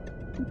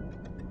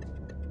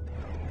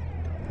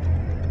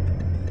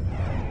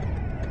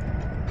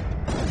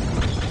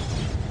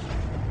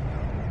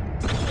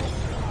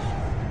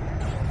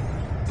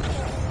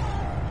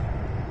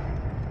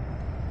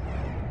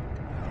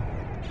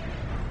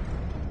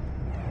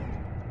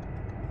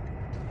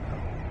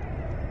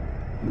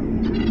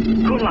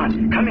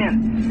 Kulan, come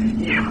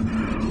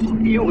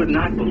in. You would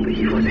not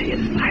believe what the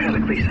inside of the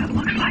Cleason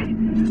looks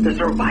like. The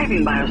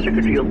surviving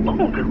biocircuitry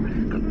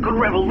alone could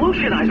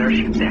revolutionize our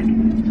ship deck.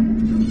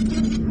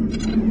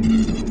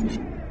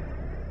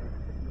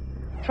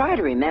 Try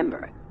to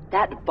remember,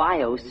 that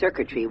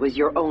biocircuitry was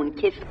your own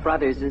kith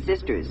brothers and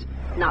sisters,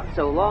 not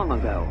so long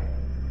ago.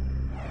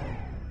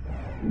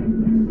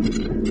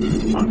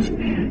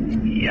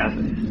 Yes,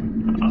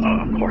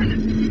 of course.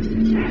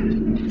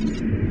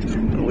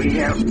 We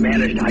have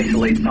managed to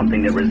isolate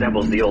something that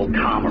resembles the old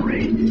comm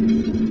array.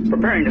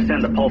 Preparing to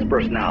send the pulse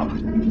burst now.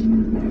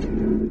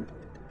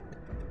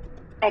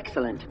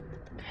 Excellent.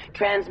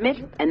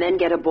 Transmit and then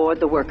get aboard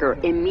the worker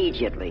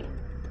immediately.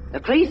 The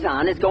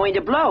Cleason is going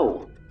to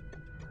blow.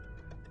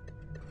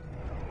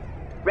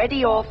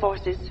 Ready all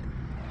forces.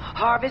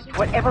 Harvest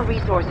whatever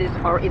resources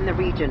are in the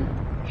region.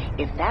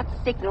 If that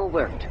signal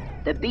worked,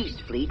 the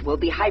Beast Fleet will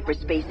be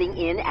hyperspacing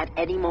in at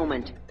any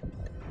moment.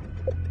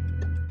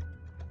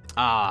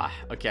 Ah,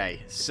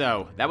 okay.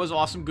 So, that was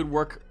awesome. Good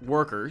work,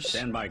 workers.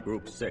 Stand by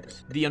Group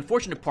 6. The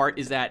unfortunate part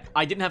is that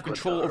I didn't have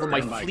control over my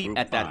Stand by fleet Group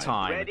at that 5.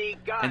 time. Ready,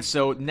 gun. And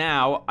so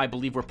now, I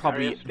believe we're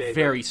probably Carrier status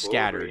very full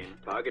scattered. green.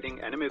 Targeting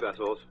enemy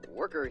vessels.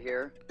 Worker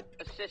here.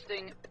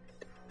 Assisting.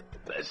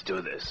 Let's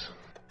do this.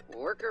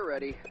 Worker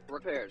ready.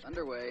 Repairs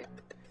underway.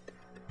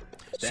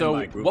 Stand So,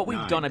 by Group what we've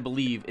 9. done, I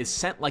believe, is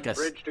sent like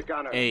Bridge to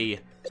gunner.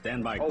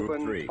 Stand by Group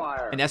Open 3.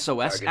 fire. an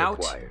SOS Target out,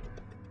 acquired.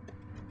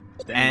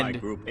 Stand by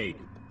and Group 8.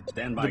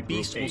 Stand by the Group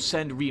Beast 8. will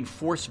send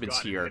reinforcements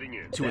Got it, here heading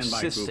in. to Stand by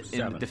Group assist in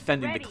 7.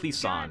 defending Ready, the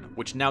Cleason, gun.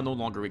 which now no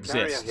longer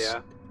Carrier exists.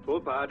 here.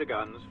 Full power to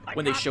guns.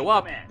 When they show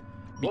up,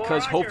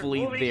 because Roger,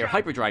 hopefully moving their shot.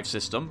 hyperdrive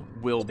system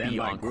will Stand be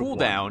by on Group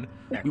cooldown,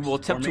 1. we will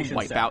attempt to Formation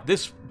wipe set. out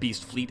this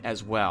Beast fleet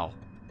as well.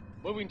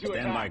 Moving to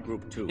Stand by attack.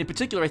 Group 2. In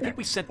particular, I think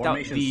we sent out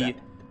Formation the set.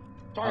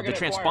 Target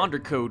transponder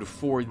acquired. code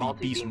for the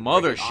Multi-beam Beast frigate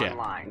mothership,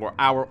 online. or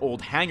our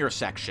old hangar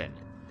section.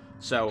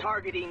 So,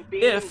 Targeting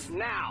beams if,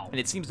 now. and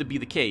it seems to be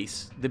the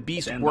case, the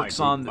Beast Stand by works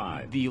Group on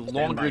 5. the Stand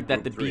longer by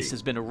that the Group 3. Beast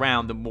has been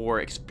around, the more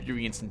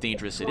experienced and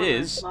dangerous it Swarmers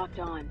is. locked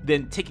on.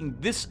 Then taking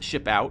this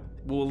ship out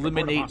will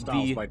eliminate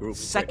hostiles by the Group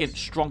second 6.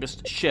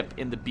 strongest ship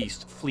in the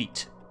Beast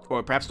fleet.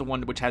 Or perhaps the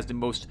one which has the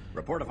most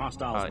Report of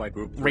hostiles by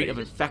Group 3. rate of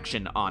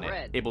infection on it,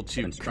 Red. able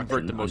to Construction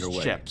convert the most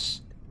underway.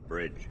 ships.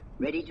 Bridge.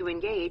 Ready to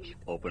engage.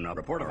 Open up.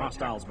 Report of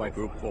hostiles by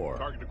Group 4.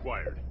 Target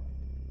acquired.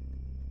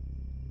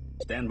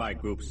 Stand by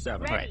Group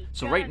 7. Alright,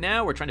 so right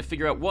now we're trying to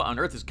figure out what on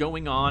earth is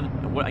going on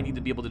and what I need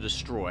to be able to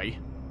destroy.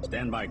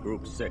 Stand by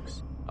Group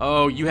 6.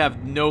 Oh, you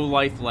have no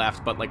life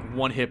left, but like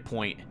 1 hit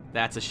point.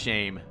 That's a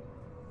shame.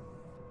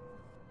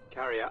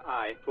 Carrier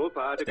aye. Full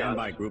power to Stand guns.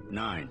 by Group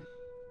 9.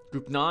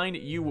 Group 9,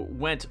 you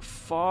went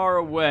far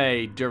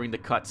away during the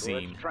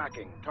cutscene. Blitz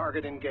tracking.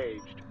 Target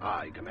engaged.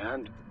 Aye,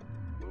 Command.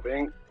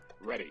 Moving.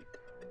 Ready.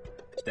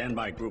 Stand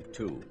by Group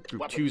 2.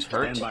 Group 2's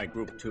hurt. Stand by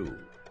Group 2.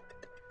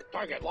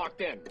 Target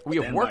locked in. We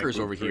have Stand by workers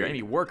Group over here. 3.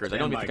 Enemy workers. I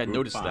don't Stand even by think I Group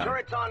noticed 5. them.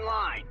 Turrets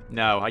online.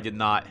 No, I did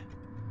not.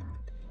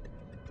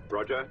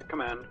 Roger.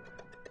 Command.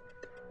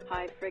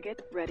 Hive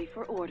frigate ready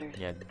for orders.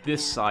 Yeah,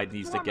 this side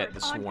needs to get the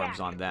Swarmers swarms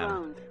deck. on them.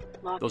 Drones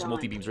locked Those on.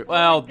 multi-beams are...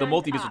 Well, the Guns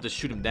multi-beams will up. just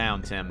shoot them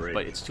down, Tim, Bridge.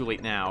 but it's too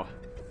late now.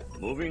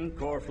 Moving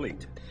core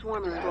fleet.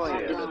 Swarmers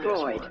Destroyer locked on.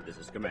 destroyed. This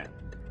is command.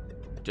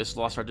 Just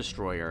lost our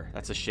destroyer.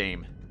 That's a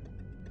shame.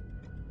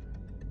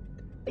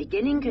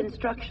 Beginning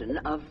construction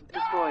of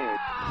destroyers.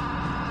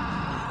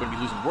 We're going to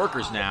be losing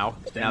workers now,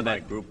 Stand now by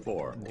that Group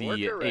 4. the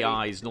Worker ready.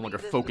 AI is no Leave longer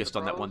this to focused the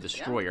on that one pros. Yeah,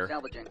 destroyer.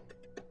 salvaging.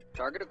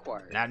 Target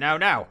acquired.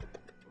 Now.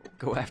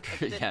 Go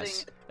after it. Assisting.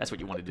 Yes, that's what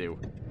you want to do.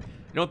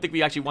 I don't think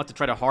we actually want to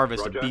try to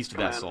harvest Roger, a beast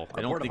command. vessel.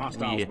 I don't Report think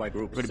hostiles by we're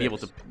group going to be able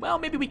to... 6. Well,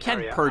 maybe we can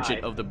Area purge I.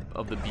 it of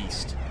the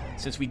beast,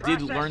 since we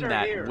did learn Processor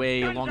that here.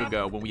 way Guns long up.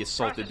 ago when we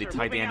assaulted the Processor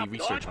moving Titani out.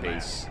 research Command.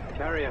 base.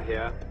 Carrier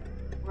here.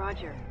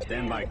 Roger.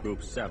 Stand by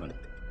Group 7.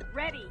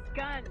 Ready.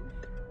 Guns.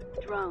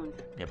 Drones.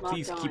 Yeah, Locked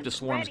please on. keep the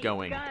swarms Ready,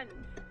 going. Guns.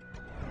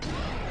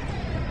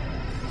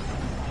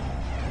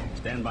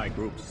 Stand by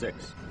Group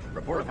 6.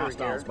 Report of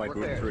hostiles by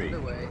Group 3.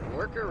 Underway.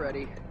 Worker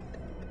ready.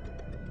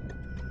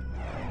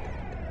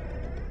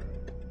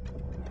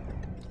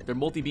 Their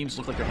multi-beams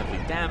look like they're heavily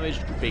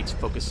damaged. Group 8's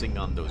focusing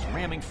on those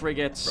ramming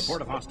frigates.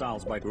 Report of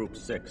hostiles by Group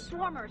 6.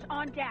 Swarmers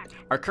on deck.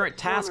 Our current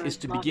task is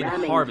to begin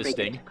Ramming harvesting,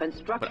 frigate.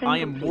 Construction but I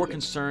am more completed.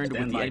 concerned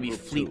Stand with the by enemy Group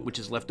fleet 2. which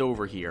is left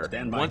over here.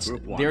 Stand by Once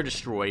Group 1. they're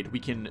destroyed, we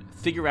can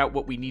figure out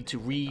what we need to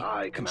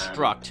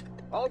reconstruct,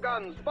 All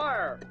guns,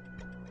 fire!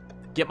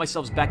 get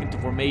myself back into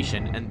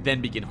formation, and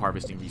then begin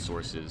harvesting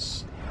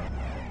resources.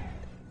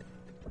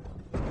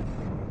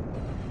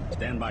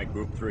 Stand by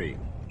Group 3.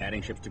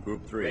 Adding ships to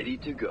Group 3. Ready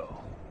to go.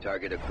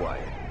 Target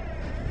acquired.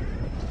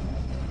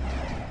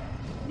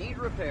 Need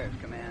repairs,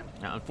 Command.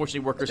 Now, unfortunately,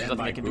 workers, there's Stand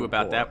nothing by I can do Group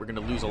about 4. that. We're going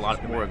to lose a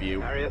lot more of you.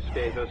 Carrier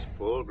status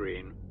full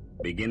green.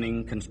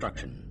 Beginning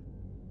construction.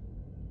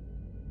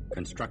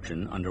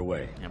 Construction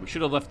underway. Yeah, we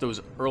should have left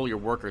those earlier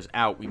workers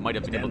out. We might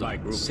have been able Stand by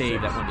to Group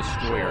save that one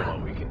destroyer.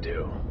 What we can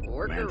do.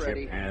 Worker Command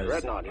ready. ship has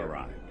Dreadnought here.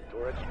 arrived.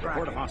 Turrets Report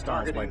tracking. of hostiles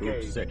Target by Group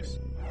engaged. 6.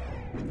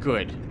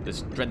 Good.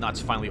 This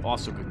dreadnought's finally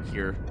also good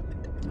here.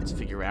 Let's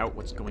figure out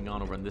what's going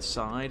on over on this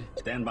side.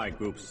 Stand by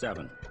Group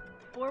 7.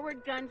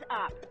 Forward guns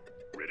up.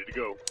 Ready to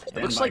go. It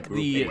Stand looks by like Group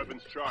the 8.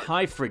 Weapons charged.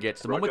 high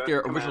frigates, the moment Roger,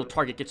 their command. original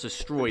target gets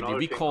destroyed, they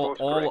Acknowledging recall course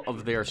all correction.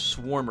 of their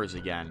swarmers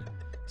again.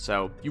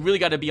 So you really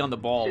got to be on the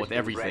ball with Systems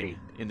everything ready.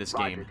 in this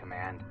Roger, game.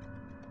 Command.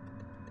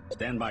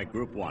 Stand by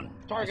Group 1.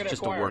 Target It's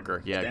just acquired. a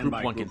worker. Yeah, Stand Group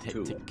by 1 can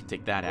Group 2.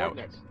 take that out.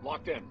 Coordinates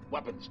locked in.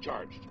 Weapons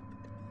charged.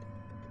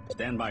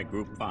 Stand by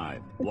Group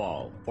 5.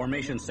 Wall.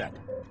 Formation set.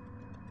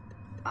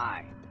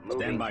 Aye. Moving.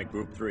 Stand by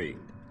Group 3.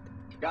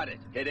 Got it.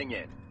 Heading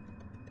in.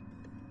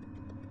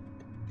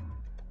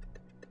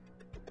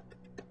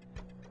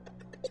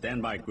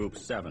 Stand by Group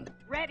 7.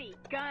 Ready.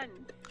 Guns.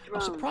 I'm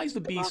Drones. surprised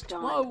the Beast. Locked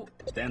on. Well,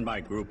 Stand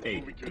by Group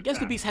 8. I guess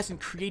the Beast hasn't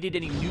created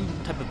any new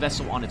type of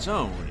vessel on its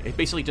own. It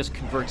basically just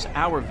converts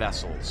our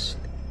vessels.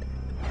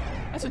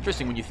 That's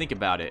interesting when you think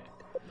about it.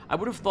 I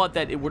would have thought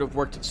that it would have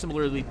worked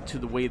similarly to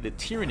the way the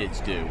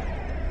Tyranids do,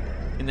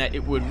 in that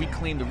it would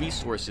reclaim the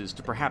resources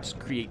to perhaps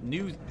create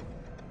new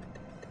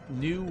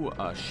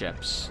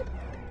ships,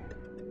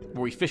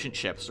 more efficient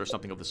ships or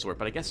something of the sort.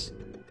 But I guess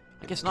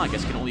not. I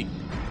guess it can only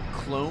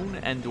clone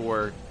and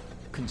or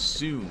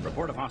consume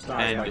Report of hostiles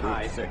by and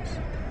Group 6.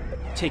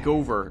 take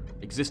over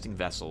existing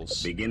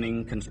vessels.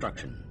 Beginning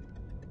construction.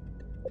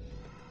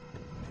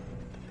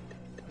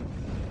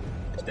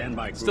 Stand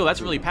by Group Still, that's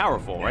 2. really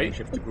powerful, Adding right?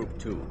 ships to Group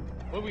 2.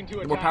 Moving to The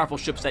attack. more powerful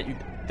ships that it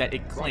Roger,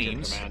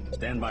 claims, Command.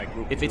 Stand by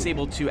Group if 2. it's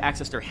able to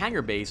access their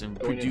hangar bays and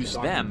Going into produce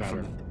docking them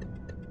pattern.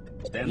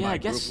 from Stand yeah, by I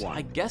guess Group 1.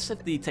 I guess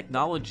if the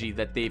technology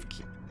that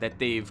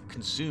they've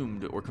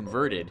consumed or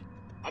converted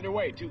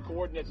Underway. 2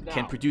 coordinates now.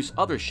 can produce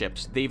other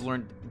ships, they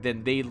learn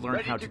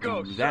Ready how to to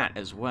go, do sir. that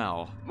as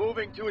well.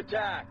 Moving to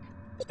attack.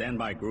 Stand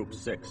by Group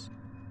 6.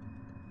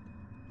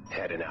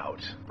 Heading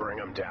out. Bring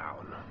them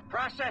down.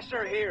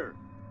 Processor here.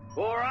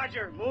 Oh,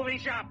 Roger. Moving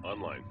shop.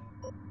 Online.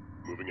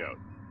 Moving out.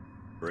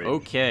 Bridge.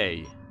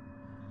 Okay.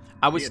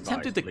 I was Be advised,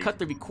 tempted to fleet. cut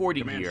the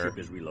recording Command here, ship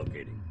is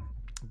relocating.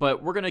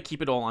 but we're gonna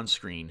keep it all on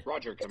screen.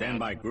 Roger, Command. Stand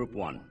by Group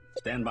 1.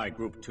 Stand by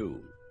Group 2.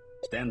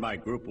 Stand by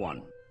Group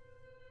 1.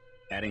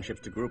 Adding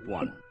ships to Group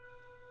 1.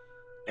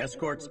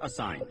 Escorts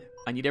assigned.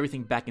 I need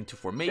everything back into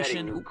formation.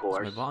 Setting new Oops,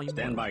 course. my volume.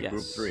 Stand by yes.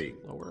 Group 3.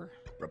 Lower.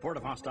 Report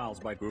of hostiles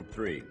by Group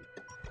 3.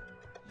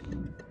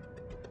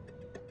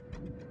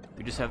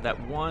 We just have that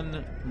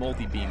one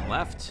multi-beam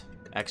left.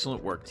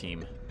 Excellent work,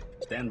 team.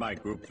 Stand by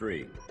Group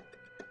 3.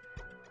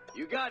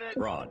 You got it.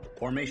 Broad.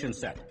 Formation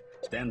set.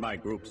 Stand by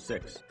Group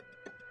 6.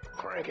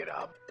 Crank it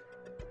up.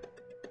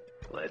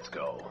 Let's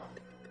go.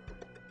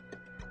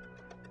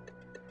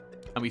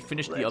 And we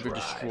finished the Let's other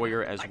ride.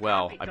 destroyer as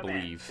well, I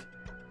believe.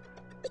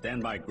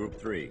 Stand by Group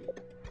 3.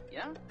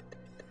 Yeah?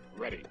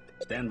 Ready.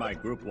 Stand by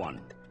Group 1.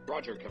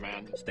 Roger,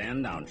 Command.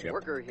 Stand down, ship.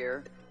 Worker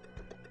here.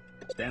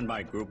 Stand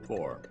by Group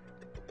 4.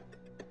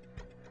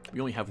 We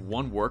only have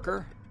one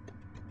worker?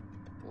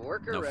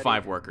 Worker No, ready.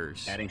 5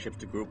 workers. Adding ships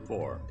to Group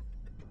 4.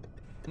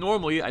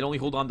 Normally, I'd only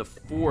hold on to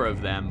 4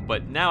 of them,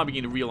 but now I'm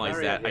beginning to realize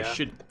Area that I here.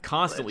 should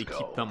constantly Let's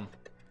keep go. them.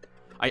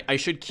 I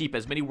should keep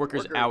as many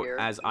workers Worker out here.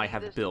 as I Lead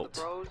have this to the built.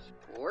 pros.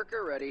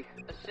 Worker ready.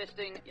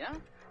 Assisting. Yeah?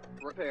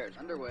 Repairs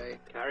underway.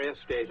 Carrier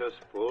status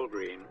full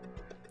green.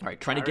 Alright,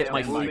 trying to get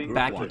my Stand by fleet Group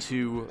back 1.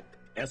 into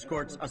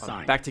Escorts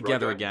assigned. back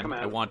together Roger, again.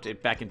 command. I want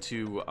it back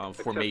into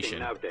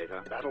formation. Accepting nav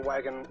data. Battle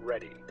wagon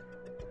ready.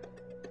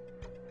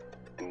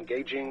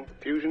 Engaging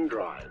fusion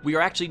drive. We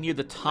are actually near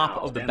the top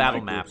Now, of the stand battle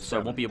by map, Group so I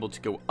 7. won't be able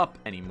to go up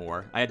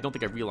anymore. I don't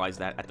think I realized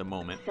that at the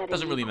moment. Setting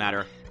Doesn't really new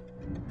matter.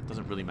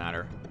 Doesn't really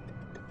matter.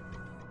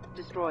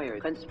 Destroyer.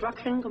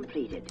 Construction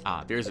completed.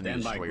 Ah, there's a new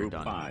Stand by destroyer Group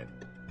done. 5.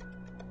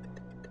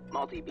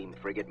 Multi-beam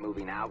frigate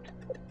moving out.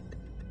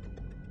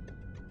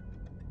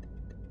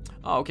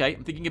 Oh, okay.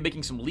 I'm thinking of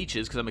making some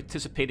leeches because I'm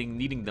anticipating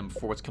needing them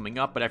for what's coming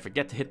up, but I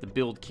forget to hit the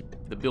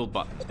build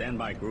button. Stand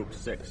by Group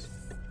 6.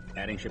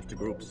 Adding ships to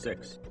Group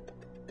 6.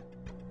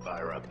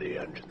 Fire up the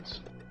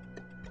engines.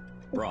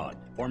 Broad.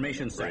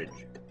 Formation set.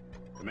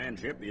 Command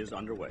ship is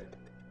underway.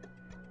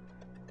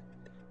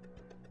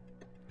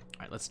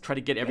 Alright, let's try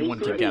to get everyone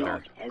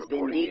together. Has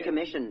been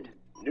decommissioned.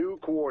 New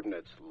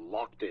coordinates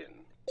locked in.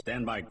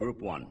 Stand by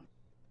Group 1.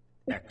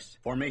 X.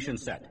 Formation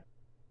set.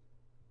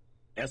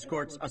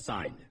 Escorts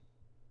assigned.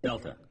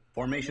 Delta.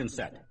 Formation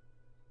set.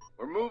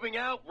 We're moving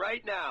out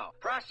right now.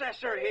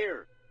 Processor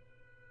here.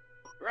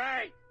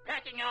 Right.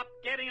 Packing up.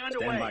 Getting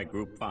underway. Stand by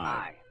Group 5.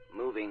 Aye.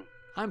 Moving.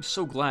 I'm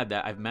so glad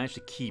that I've managed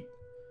to keep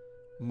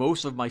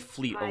most of my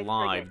fleet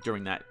alive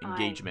during that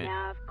engagement.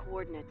 Nav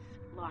coordinates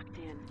locked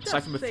in.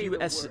 Aside from a few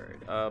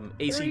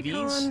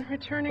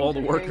ACVs, all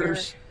the to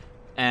workers,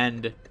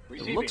 and it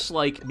looks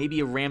like maybe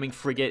a ramming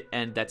frigate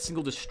and that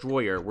single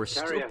destroyer were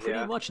still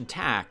pretty much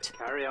intact.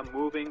 Carrier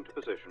moving to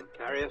position.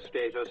 Carrier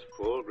status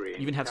full green.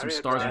 Even have some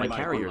stars on my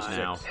carriers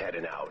now.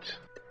 Heading out.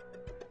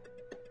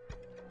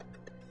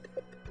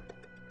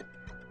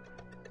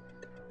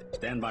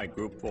 Stand by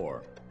Group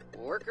 4.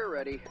 Worker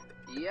ready.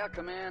 Yeah,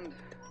 command.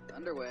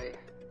 Underway.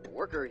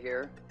 Worker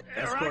here.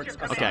 Escorts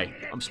assigned. Okay,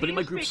 I'm splitting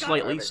my group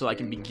slightly so I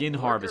can begin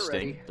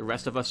harvesting. The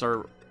rest of us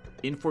are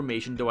in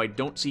formation, though I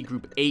don't see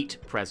Group 8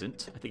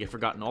 present. I think I've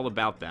forgotten all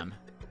about them.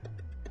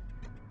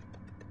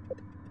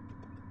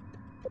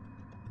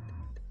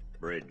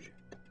 Bridge.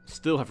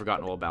 Still have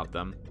forgotten all about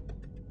them.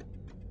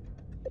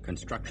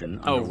 Construction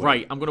Oh, underway.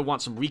 right. I'm going to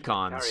want some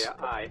recons. Carrier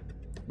aye.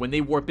 When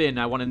they warp in,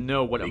 I want to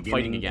know what I'm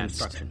fighting against.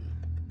 Construction.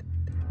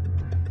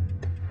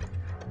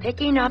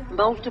 Picking up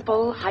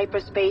multiple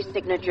hyperspace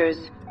signatures.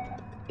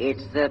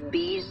 It's the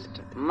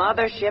Beast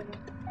mothership.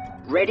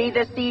 Ready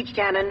the siege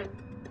cannon.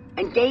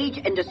 Engage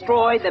and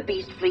destroy the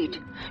Beast fleet.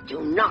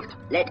 Do not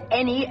let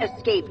any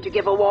escape to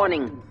give a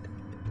warning.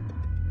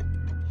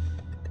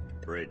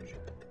 Bridge.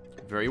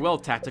 Very well,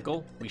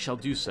 Tactical. We shall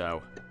do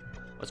so.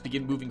 Let's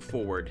begin moving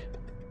forward.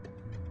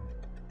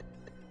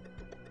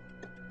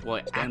 Well,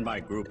 Stand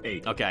by Group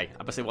 8. okay, I'm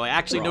gonna say, well, I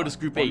actually Broad. noticed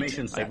Group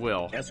Formation 8. set. I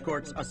will.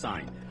 Escorts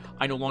assigned.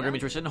 I no longer am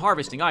interested in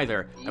harvesting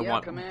either. I Yeah,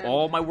 want command.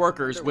 all my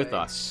workers Underway. with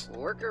us.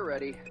 Worker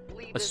ready.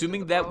 Lead this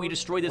Assuming to the that we pros.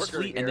 destroy this Worker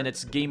fleet and here. then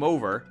it's game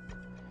over,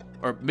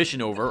 or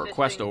mission over, or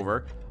quest Assisting.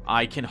 over,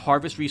 I can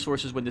harvest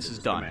resources when this is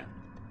done.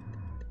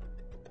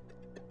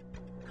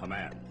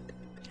 Command.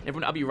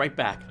 Everyone, I'll be right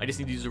back. I just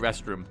need to use the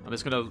restroom. I'm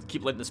just gonna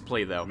keep letting this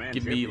play though. Command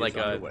Give ship me is like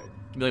underway.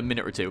 a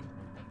minute or two.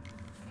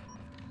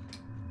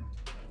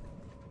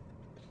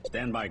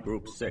 Stand by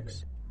Group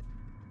 6.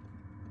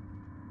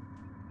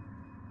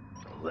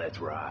 Let's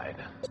ride.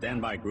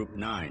 Stand by Group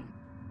 9.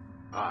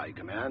 Aye,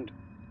 command.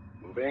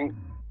 Moving.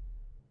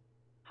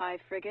 High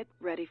frigate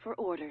ready for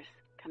orders.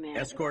 Command.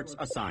 Escorts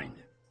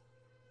assigned.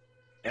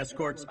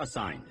 Escorts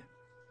assigned.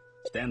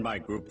 Stand by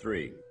Group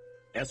 3.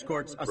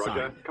 Escorts assigned.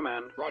 Roger,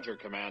 command. Roger,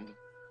 command.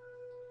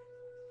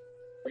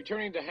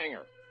 Returning to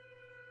hangar.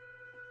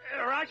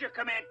 Roger,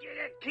 command.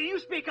 Can you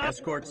speak up?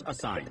 Escorts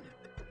assigned.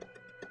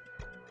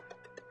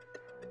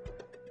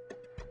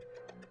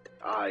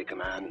 Aye,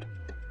 command.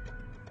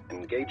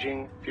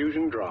 Engaging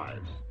fusion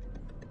drives.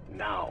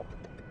 Now.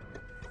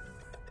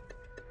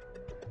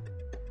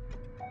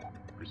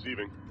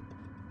 Receiving.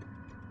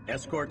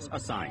 Escorts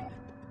assigned.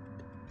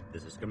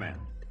 This is command.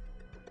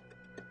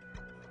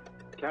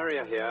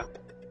 Carrier here.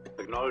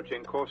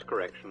 Acknowledging course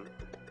correction.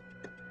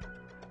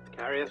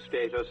 Carrier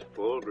status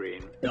full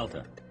green.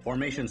 Delta.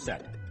 Formation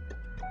set.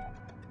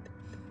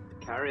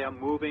 Carrier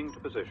moving to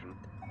position.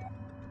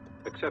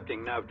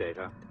 Accepting nav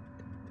data.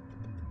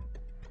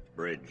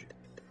 Bridge.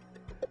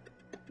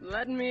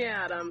 Let me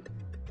at him.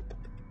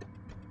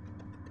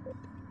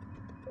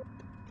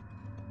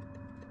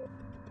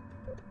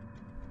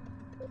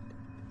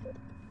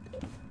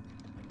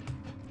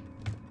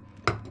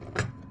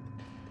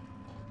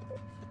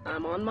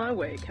 I'm on my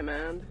way,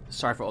 Command.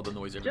 Sorry for all the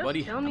noise, everybody.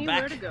 Just tell I'm me back.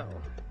 where to go.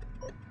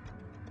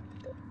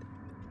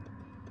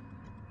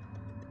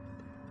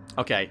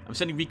 Okay, I'm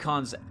sending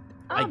recons,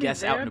 I I'll be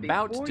guess, out there and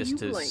about before just you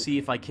to blink. see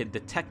if I can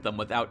detect them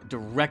without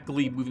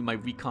directly moving my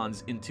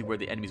recons into where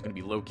the enemy's going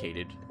to be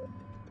located.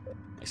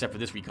 Except for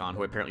this recon,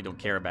 who I apparently don't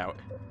care about.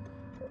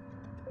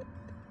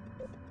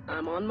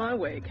 I'm on my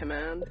way,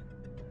 Command.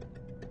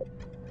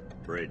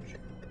 Bridge.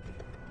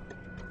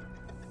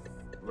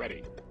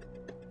 Ready.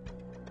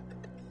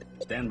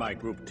 Stand by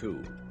Group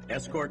 2.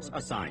 Escorts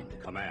assigned.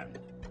 Command.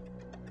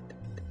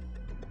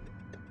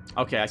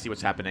 Okay, I see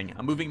what's happening.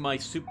 I'm moving my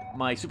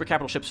super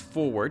capital ships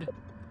forward.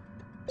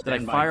 Did I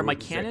Stand by fire my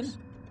Group cannon? 6.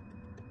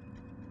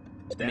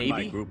 Stand Maybe?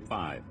 by Group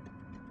 5.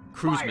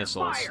 Cruise Fire,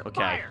 missiles. fire,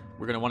 Okay, fire.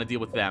 we're going to want to deal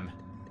with them.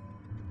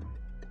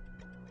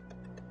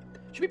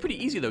 Should be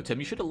pretty easy, though, Tim.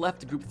 You should have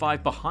left Group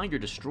 5 behind your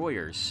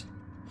destroyers.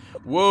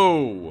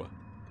 Whoa!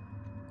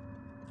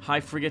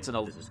 High frigates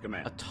and This is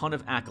command. a ton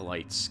of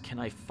acolytes. Can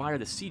I fire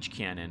the siege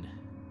cannon?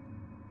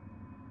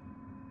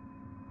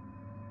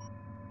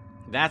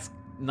 That's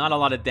not a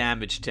lot of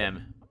damage,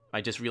 Tim.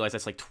 I just realized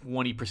that's like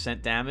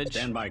 20% damage.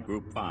 Stand by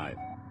Group 5.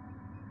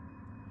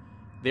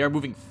 They are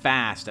moving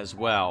fast as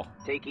well.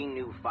 Taking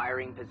new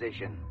firing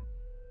position.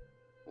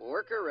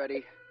 Worker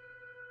ready.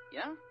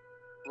 Yeah?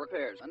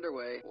 Repairs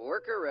underway.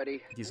 Worker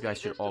ready. These guys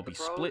should all be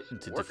split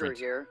into different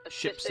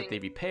ships that they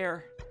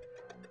repair.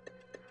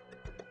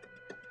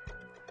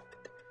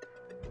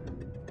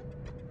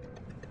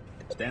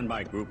 Stand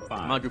by Group 5.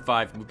 Come on, Group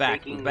 5. Move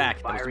back. Move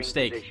back. That was a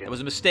mistake. That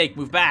was a mistake.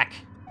 Move back.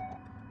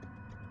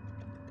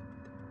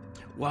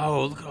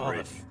 Whoa, look at all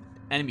the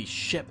enemy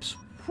ships.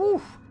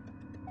 Whew.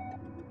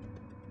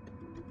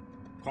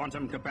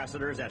 Quantum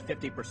capacitors at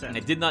 50%. And I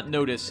did not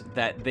notice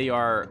that they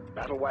are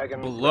Battle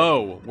wagon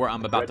below where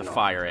I'm about to Dreadnought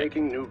fire it.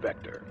 Taking new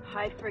vector.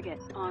 High frigate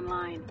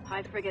online.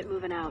 High frigate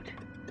moving out.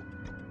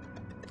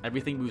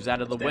 Everything moves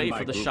out of the way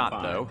for the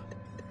shot, though.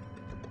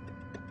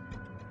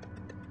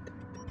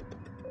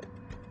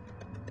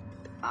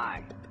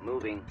 Aye,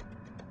 moving.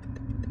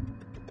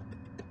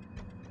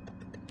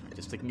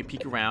 Just taking a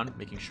peek around,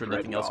 making sure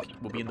nothing else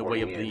will be in the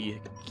way of the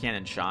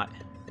cannon shot.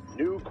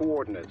 New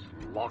coordinates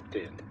locked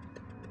in.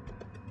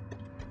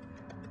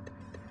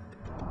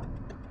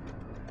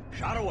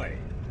 Shot away.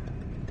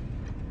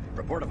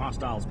 Report of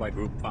hostiles by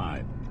Group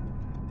 5.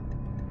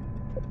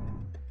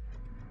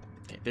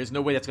 Okay, there's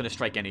no way that's going to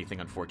strike anything,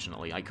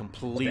 unfortunately. I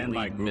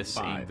completely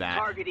mis-aimed that.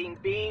 Targeting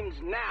beams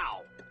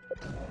now.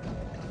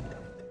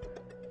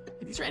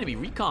 These are enemy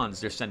recons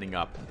they're sending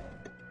up.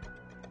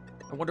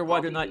 I wonder why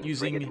they're not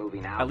using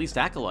at least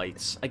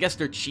acolytes. I guess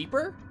they're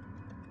cheaper?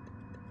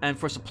 And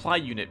for supply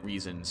unit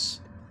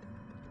reasons.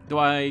 Though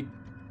I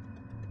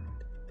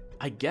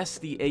guess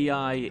the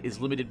AI is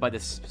limited by the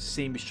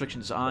same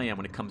restrictions I am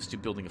when it comes to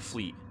building a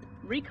fleet.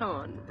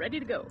 Recon, ready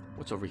to go.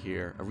 What's over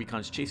here? A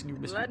recon's chasing you,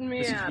 Mr. Letting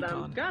me Mrs. at 'em.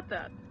 Recon? Got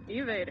that.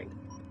 Evading.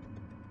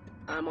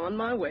 I'm on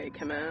my way,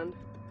 Command.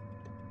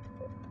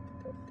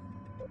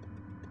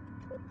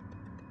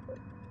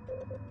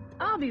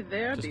 I'll be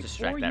there Just before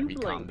distract that you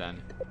recon blink.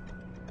 then.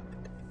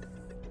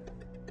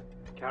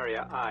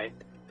 Carrier I.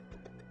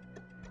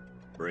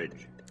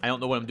 Bridge. I don't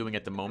know what I'm doing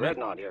at the moment.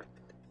 Dreadnought here.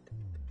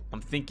 I'm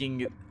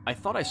thinking. I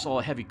thought I saw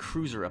a heavy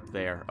cruiser up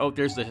there. Oh,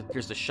 there's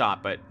the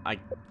shot, but I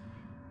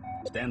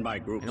Stand by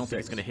Group 6. I don't think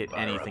it's going to hit Fire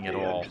anything up at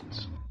the all.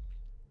 engines.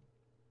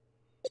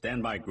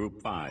 Stand by Group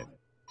 5.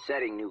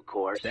 Setting new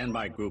course. Stand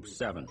by Group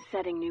 7.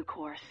 Setting new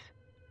course.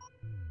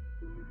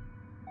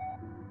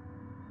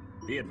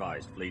 Be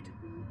advised, Fleet.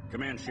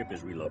 Command ship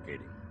is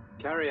relocating.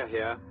 Carrier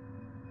here.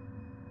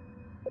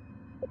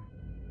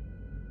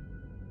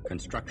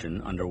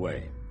 Construction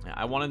underway.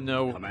 I want to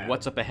know Command.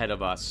 what's up ahead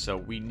of us, so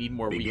we need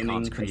more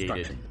Beginning recons created.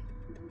 construction.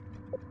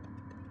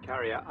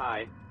 Carrier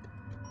I.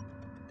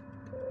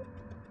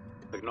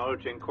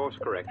 Acknowledging course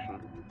correction.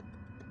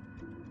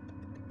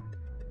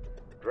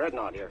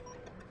 Dreadnought here.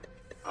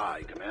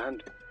 Aye,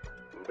 Command.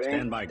 Moving.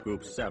 Stand by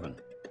Group 7.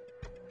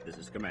 This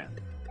is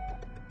Command.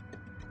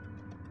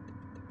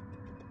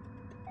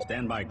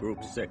 Stand by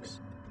Group 6.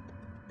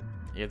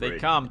 Here they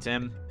Bridge. come,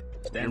 Tim.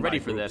 Stand You're ready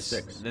by for Group this.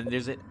 6.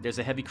 Then there's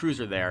a heavy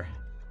cruiser there.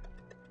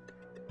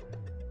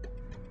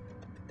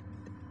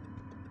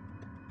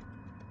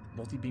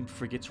 Multi-beam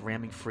frigates,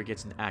 ramming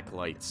frigates, and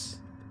acolytes.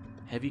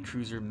 Heavy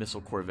cruiser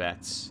missile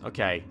corvettes.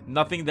 Okay,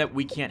 nothing that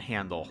we can't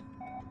handle.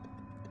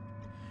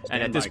 And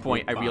Stand at this by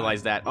point, I Group 5.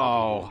 realized that,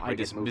 oh, I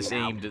just moving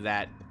misaimed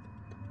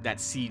that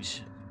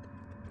siege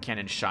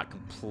cannon shot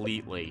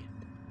completely.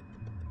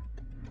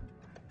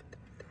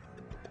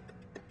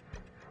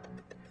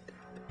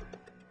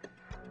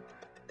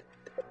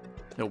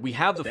 No, we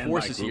have the Stand by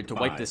forces here Group to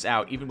wipe 5. this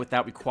out, even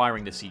without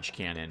requiring the siege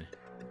cannon.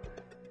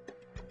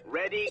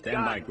 Ready, Stand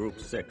gun. by Group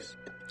 6.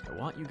 I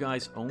want you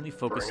guys only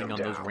focusing Bring on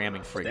 'em those down.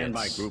 ramming frigates. Stand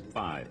by Group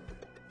 5.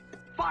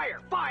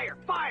 Fire, fire,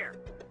 fire.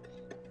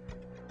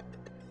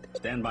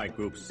 Stand by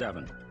Group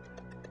 7.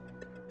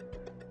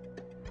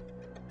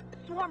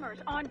 Swarmers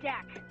on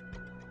deck.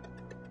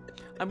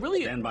 I'm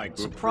really Stand by Group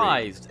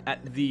surprised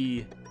at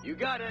the, You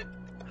got it.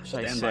 how should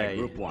I Stand by say,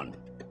 Group 1.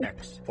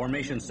 X.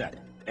 Formation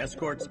set.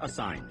 Escorts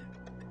assigned.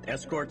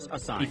 Escorts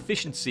assigned.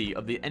 efficiency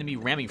of the enemy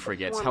ramming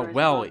frigates, how Swarmers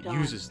well locked it on.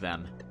 uses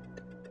them.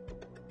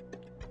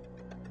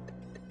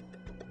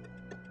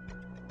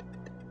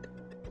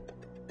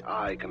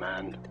 Aye,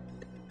 Command.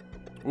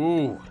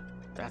 Ooh,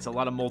 that's a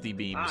lot of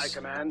multi-beams. Aye,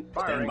 Command. Stand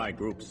Firing. by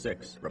Group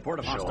 6. Report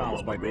of Show 'em hostiles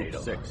what by we're Group made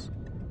of. 6.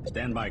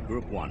 Stand by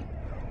Group 1.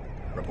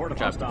 Report of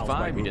Job Group hostiles by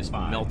 5, we Group just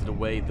 5. melted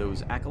away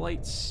those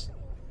acolytes.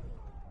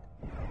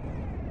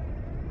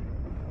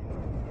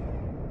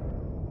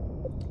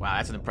 Wow,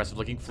 that's an impressive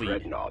looking fleet.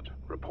 Dreadnought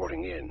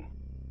reporting in.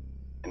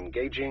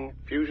 Engaging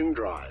fusion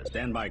drives.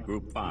 Stand by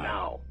Group 5.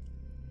 Now.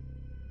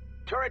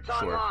 Turrets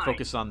Sure, online.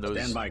 focus on those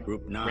Stand by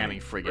Group 9. ramming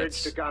Bridge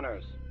frigates. to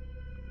gunners.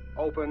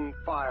 Open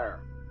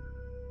fire.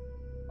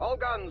 All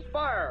guns,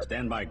 fire!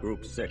 Stand by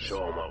Group 6.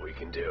 Show 'em what we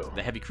can do.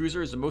 The heavy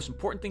cruiser is the most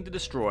important thing to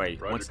destroy.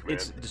 Roger, Once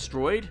it's Command.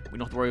 destroyed, we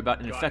don't have to worry about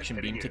an Got it, infection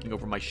heading beam in. taking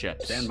over my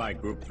ships. Stand by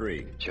Group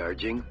 3.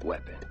 Charging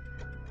weapon.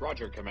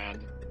 Roger,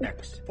 Command.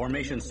 X.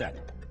 Formation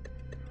set.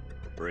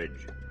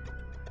 Bridge.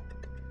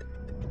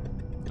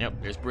 Yep,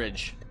 there's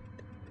bridge.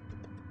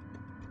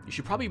 You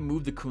should probably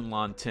move the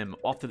Kunlun, Tim,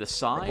 off to the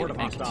side Report of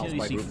and hostiles by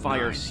continuously Group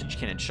fire 9. siege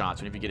cannon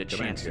shots whenever you get a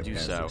Command chance to ship do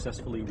has so.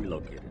 successfully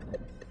relocated.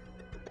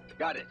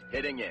 Got it.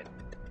 Heading in.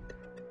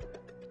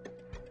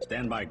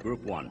 Stand by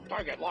Group 1.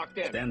 Target locked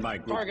in. Stand by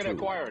Group Target 2.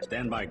 acquired.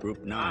 Stand by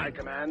Group 9. Aye,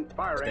 Command.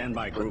 Firing. Stand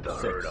by Group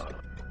 6.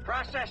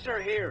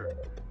 Processor here.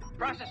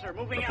 Processor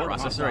moving out. Report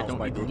Processor, I hostiles don't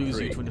by need to Group lose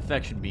 3. you to an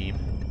infection beam.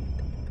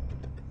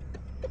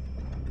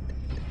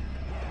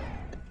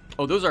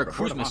 Oh, those are Report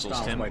cruise of missiles,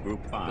 hostiles Tim. by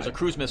Group 5. Those are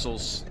cruise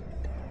missiles.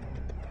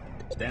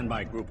 Stand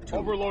by Group 2.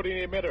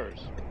 Overloading emitters.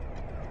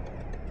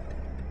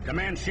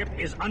 Command ship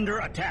is under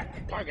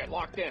attack. Target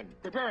locked in.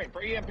 Preparing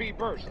for EMP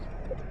burst.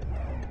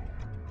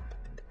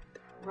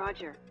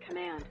 Roger.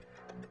 Command.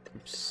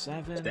 Group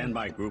 7. Stand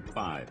by Group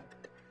 5.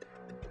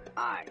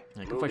 Aye.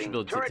 I think I should be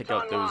able to take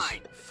out those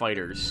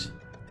fighters.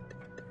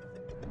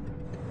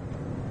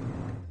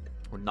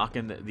 We're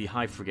knocking the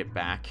Hive frigate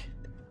back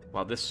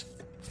while this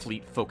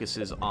fleet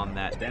focuses on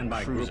that Stand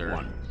by cruiser. Group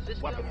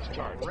 1. Weapons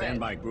charged. Stand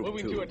by Group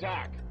Moving 2. to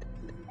attack.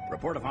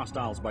 Report of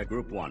hostiles by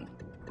Group 1.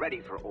 Ready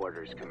for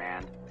orders,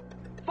 Command.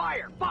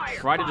 Fire! Fire!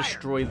 Try to fire!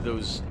 destroy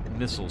those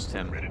missiles,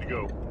 Tim. Ready to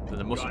go. They're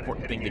the most Got it.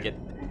 important thing to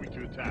Heading in. Moving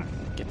to attack.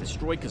 get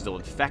destroyed because they'll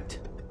infect.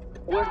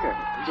 Worker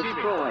Receiving.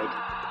 destroyed.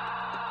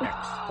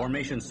 X.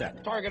 Formation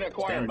set. Target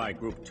acquired. Stand by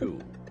Group 2.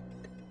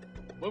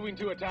 Moving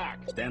to attack.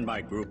 Stand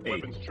by Group 8.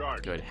 Weapons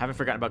charged. Good. Haven't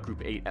forgotten about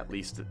Group 8, at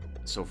least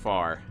so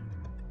far.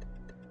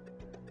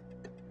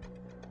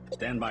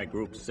 Stand by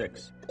Group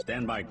 6.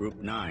 Stand by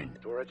Group 9.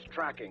 Turrets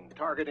tracking.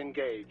 Target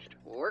engaged.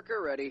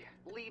 Worker ready.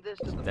 Leave this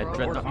to the That pros.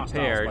 Report of Dreadnought hostiles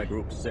by repaired.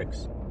 Group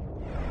 6.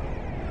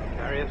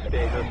 Carrier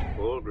status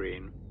full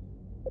green.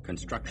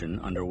 Construction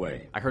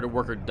underway. I heard a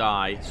worker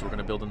die, so we're going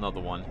to build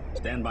another one.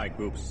 Stand by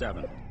Group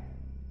 7.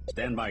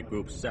 Stand by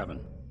Group 7.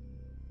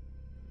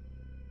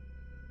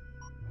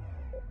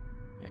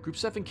 Yeah, Group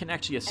 7 can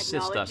actually assist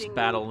us Acknowledging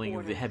battling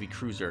orders. the heavy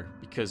cruiser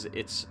because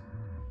its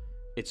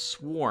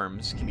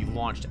swarms can be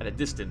launched at a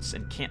distance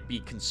and can't be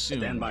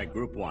consumed. Stand by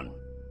Group 1.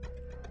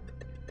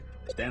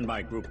 Stand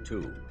by Group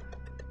 2.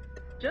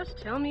 Just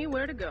tell me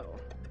where to go.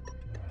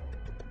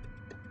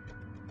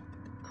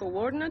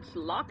 Coordinates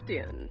locked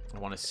in. I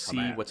want to see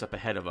Command. what's up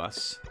ahead of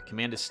us.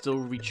 Command is still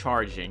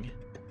recharging.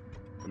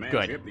 Command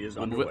Good. ship is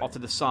We'll move underway. it off to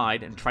the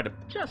side and try to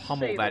Just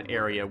pummel say that the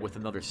area word. with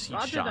another siege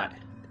Roger shot. that.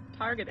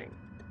 Targeting.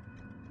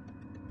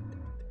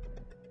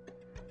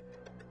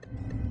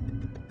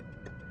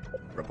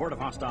 Report of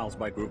hostiles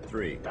by Group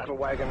 3. Battle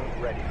wagon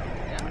ready.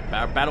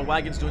 Battle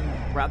wagon's doing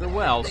rather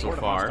well so Report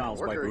of far. hostiles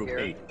by Worker Group here.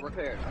 8.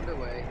 Repairs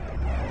underway.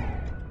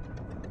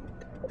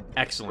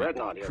 Excellent.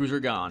 Dreadnought here. Cruiser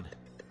gone.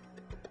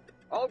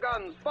 All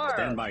guns fire.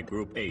 Stand by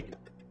Group 8.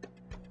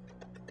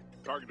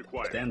 Target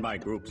acquired. Stand by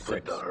Group 6.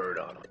 Put the herd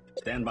on them.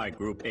 Stand by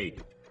Group 8.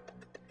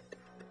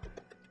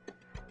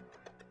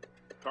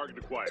 Target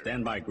acquired.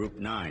 Stand by Group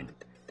 9.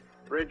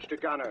 Bridge to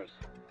gunners.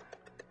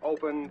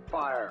 Open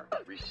fire.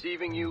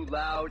 Receiving you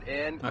loud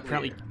and I'm clear.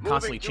 apparently Moving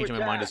constantly to changing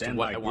my mind as to Stand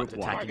what by I want to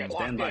Group attack 1. and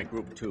Stand by in.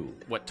 Group 2.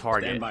 what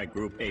target. Stand by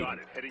Group 8. Got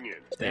it. Heading in.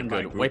 Stand Yeah,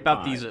 by good. Group Wipe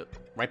out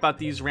 5.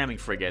 these ramming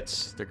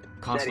frigates. They're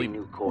constantly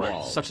new course.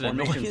 Wall. such an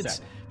Formation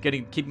annoyance.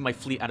 set. Keeping my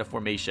fleet out of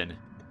formation.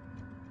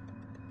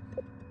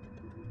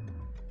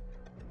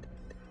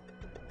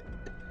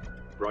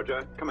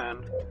 Roger,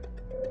 Command.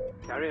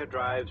 Carrier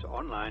drives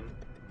online.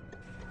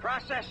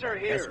 Processor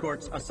here.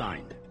 Escorts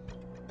assigned.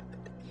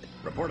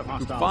 Report of Group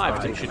hostiles 5 I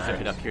by think should Command.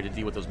 head up here to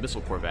deal with those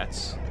missile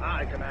corvettes.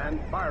 Aye, Command.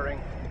 Firing.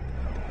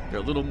 They're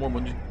a little more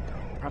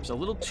perhaps a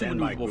little too Stand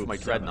by maneuverable for Group my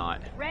 7.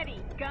 dreadnought. Ready.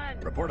 Gun.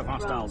 Report of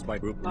hostiles by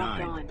Group Locked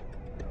 9. on.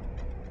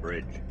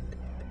 Bridge.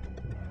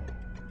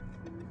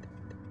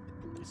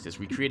 It's just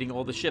recreating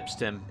all the ships,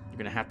 Tim. You're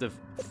gonna have to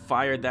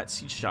fire that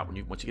siege shot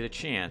once you get a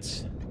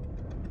chance.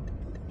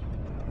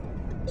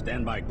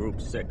 Stand by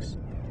Group 6.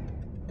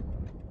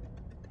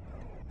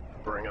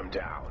 Bring them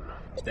down.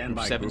 Stand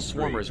by 7 Group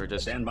 3. swarmers are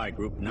just Stand by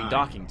Group 9.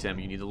 docking, Tim.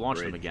 You need to launch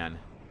them Bridge. again.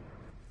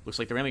 Looks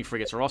like the ramming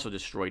frigates are also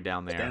destroyed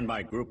down there. Stand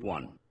by Group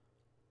 1.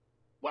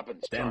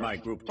 Weapons Stand by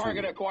charged. Group 2.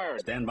 Target acquired.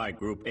 Stand by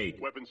Group 8.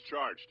 Weapons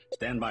charged.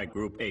 Stand by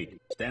Group 8.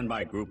 Stand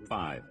by Group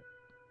 5.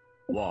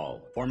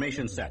 Wall.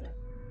 Formation set.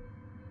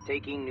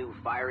 Taking new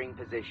firing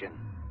position.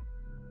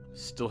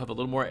 Still have a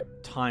little more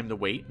time to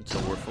wait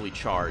until we're fully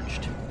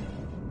charged.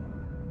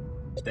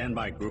 Stand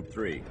by Group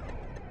 3.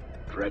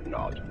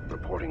 Dreadnought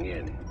reporting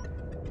in.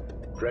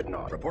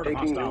 Dreadnought Report of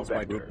taking new hostiles by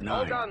vector. Group All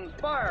 9. guns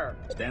fire.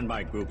 Stand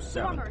by Group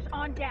 7. Swarmers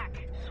on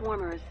deck.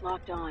 Swarmers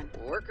locked on.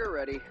 Worker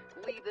ready.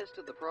 Leave this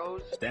to the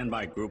pros. Stand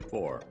by Group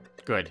 4.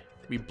 Good.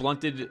 We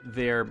blunted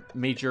their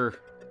major...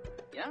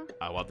 Yeah?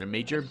 their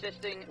major...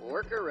 Assisting.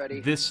 Worker ready.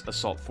 This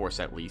assault force,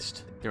 at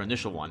least. Their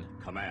initial one.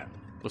 Command.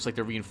 Looks like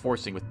they're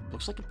reinforcing with...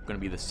 Looks like it's going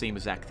to be the same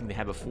exact thing they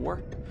had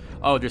before.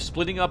 Oh, they're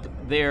splitting up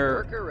their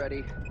Worker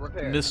ready.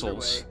 Repairs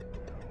missiles underway.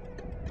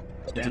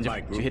 Stand by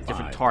to Group hit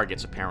different 5.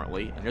 targets,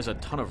 apparently. And there's a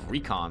ton of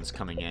recons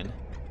coming in.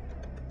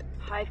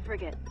 Hive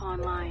frigate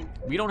online.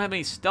 We don't have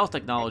any stealth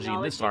technology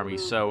in this Acknowledging army,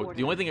 move so order.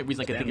 the only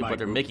reason I can Stand think of by why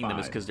they're Group making them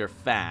is 5. because they're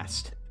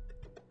fast.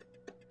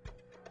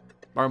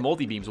 Our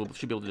multi-beams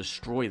should be able to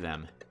destroy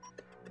them.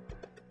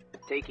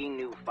 Taking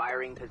new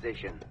firing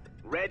position.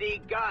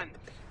 Ready, guns!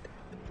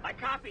 I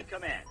copy,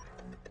 Command.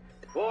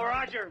 Oh,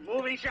 Roger.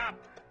 Moving shop.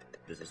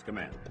 This is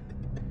Command.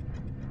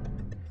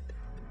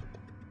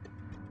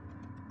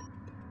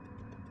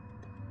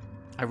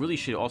 I really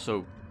should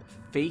also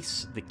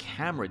face the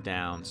camera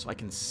down so I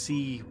can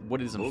see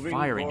what it is I'm Moving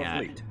firing for at.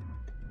 fleet.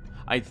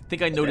 I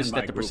think I noticed Stand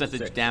by that the Group percentage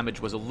 6.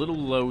 damage was a little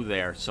low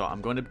there, so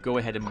I'm going to go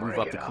ahead and move Crank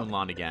up it the up.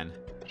 Kunlun again.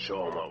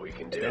 Show them what we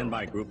can do. Stand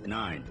by Group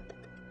 9.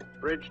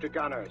 Bridge to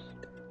gunners.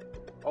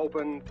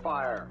 Open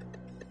fire.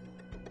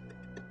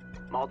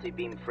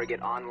 Multi-beam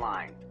frigate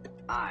online.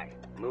 Aye.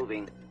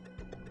 Moving.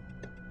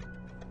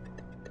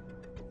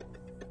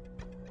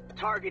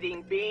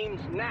 Targeting beams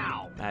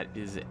now. That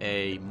is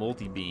a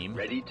multi-beam.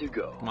 Ready to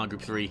go. Come on,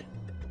 Group 3.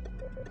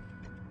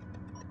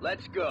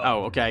 Let's go.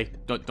 Oh, okay.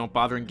 Don't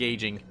bother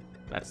engaging.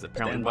 That's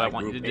apparently Stand what I by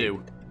want you to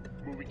Group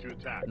do. Moving to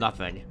attack.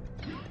 Nothing.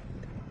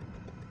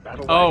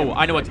 Battle Oh, wagon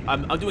I know what. ready.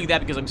 I'm doing that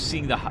because I'm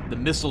seeing the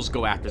missiles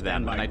go after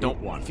them, Stand by and I Group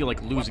don't 1. feel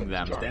like losing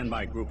them. Stand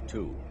by Group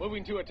 2.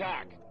 Moving to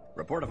attack.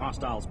 Report of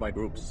hostiles by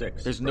Group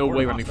 6. There's no Report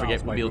way of Ramming hostiles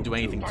Frigate will by be able to do Group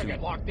anything 2.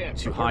 Target locked in.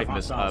 to Report of hive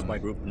hostiles by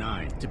Group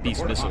 9. to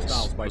beast Report of missiles.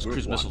 hostiles by Those Group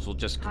cruise 1. missiles will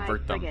just Hi,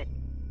 convert them. frigate.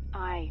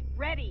 Aye.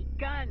 Ready.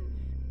 Guns.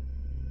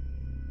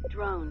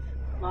 Drones.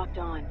 Locked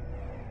on.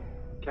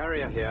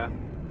 Carrier here.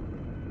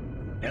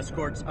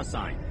 Escorts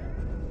assigned.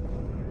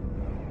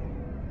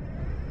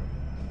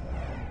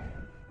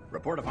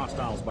 Report of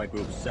hostiles by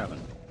Group 7.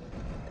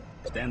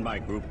 Stand by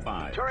Group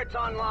 5. Turrets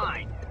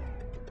online.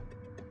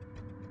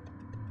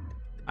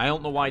 I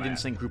don't know why I didn't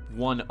send Group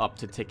 1 up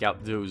to take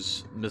out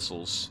those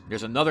missiles.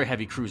 There's another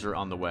heavy cruiser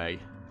on the way.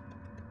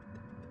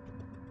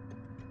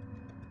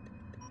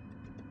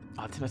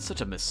 Oh, Tim, that's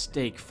such a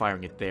mistake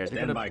firing it there. They're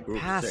Stand by gonna Group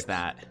pass 6.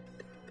 that.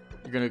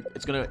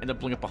 It's gonna end up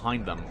blowing up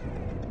behind them.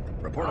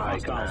 Report of Aye,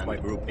 hostiles Command. by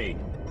Group 8.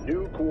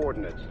 New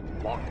coordinates.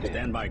 Locked in.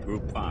 Stand by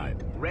Group 5.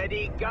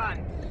 Ready,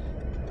 guns.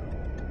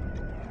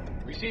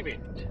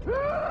 Receiving.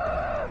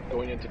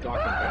 Going into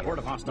docking pattern. Report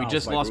of We hostiles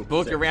just by lost Group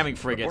both 6. your ramming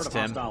frigates, Report of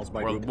Tim. hostiles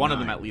by Or Group one of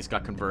them 9. at least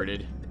got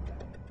converted.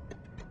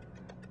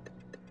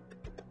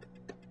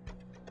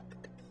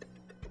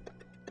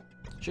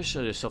 Just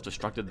should have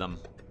self-destructed them.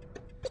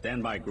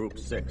 Stand by Group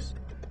 6.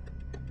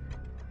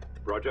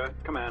 Roger.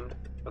 Command.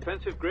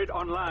 Offensive grid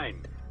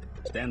online.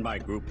 Stand by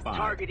Group 5.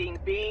 Targeting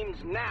beams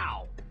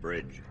now.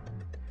 Bridge.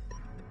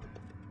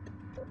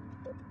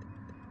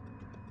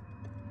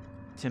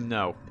 Tim,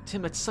 no.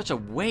 Tim, it's such a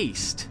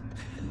waste.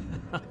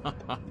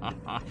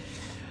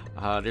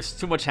 There's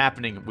too much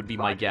happening, would be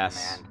my Roger,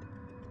 guess.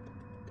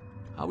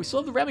 Command. We still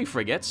have the ramming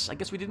frigates. I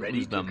guess we didn't Ready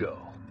lose to them. go.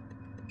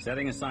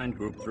 Setting assigned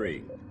Group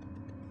 3.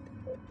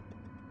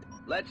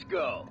 Let's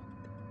go.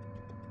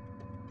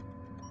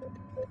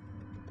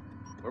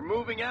 We're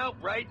moving out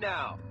right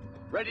now.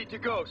 Ready to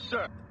go,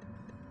 sir.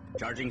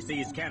 Charging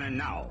Seas cannon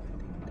now.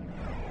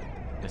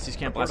 Yes, these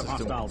camp Report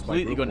blasts of is hostiles by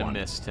completely Group going to 1.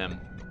 miss, Tim.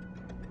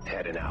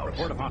 Heading out.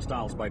 Report of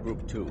hostiles by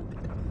Group 2.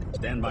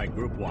 Stand by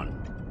Group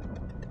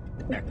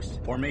 1. X.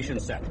 Formation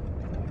set.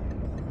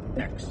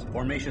 X.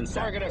 Formation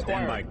set. Target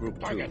Stand acquired. by Group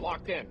 2. Target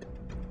locked in.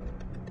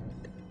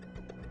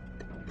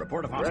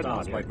 Report of Red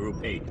hostiles on by you.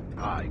 Group 8.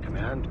 Aye,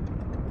 Command.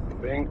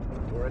 Moving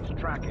towards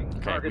tracking. Okay,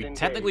 Target we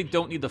technically engaged.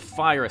 don't need to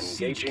fire a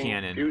siege Engaging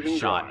cannon fusion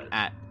shot drive.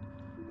 at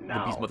the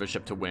Now. Beast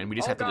Mothership to win. We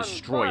just All have to guns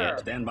destroy fire. it.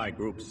 Stand by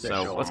Group 6.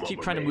 So let's them keep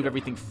what trying to we're move made of.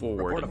 everything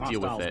forward Report and of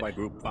deal with hostiles by it.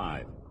 Group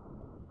 5.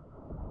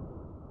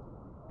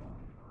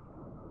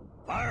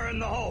 Fire in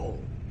the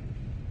hole!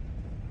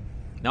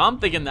 Now I'm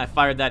thinking I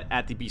fired that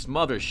at the Beast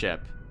Mothership,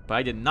 but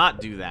I did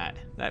not do that.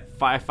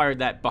 I fired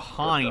that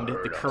behind the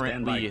Stand by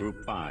currently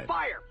Group 5.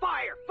 Fire,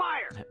 fire,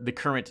 fire. the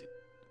current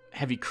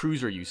heavy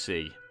cruiser you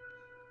see.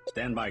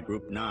 Stand by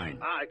Group 9.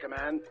 Aye,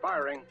 Command.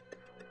 Firing.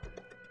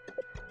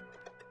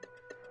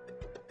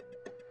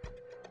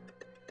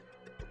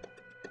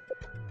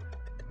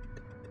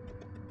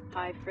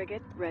 Hi,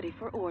 frigate. Ready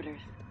for orders.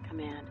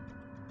 Command.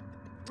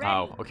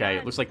 Oh, okay.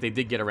 It looks like they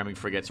did get a ramming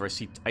frigate, so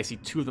I see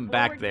two of them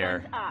back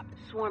there. Up.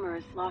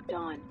 Swarmers locked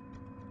on.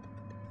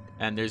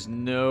 And there's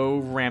no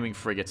ramming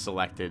frigate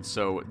selected,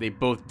 so they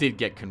both did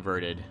get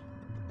converted.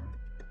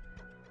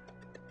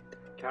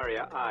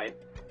 Carrier aye.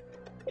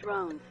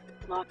 Drones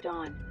locked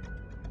on.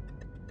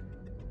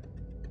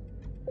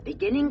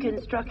 Beginning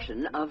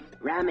construction of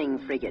ramming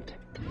frigate.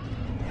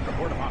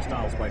 Report of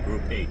hostiles by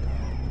Group 8.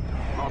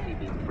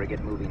 Multi-beam frigate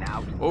moving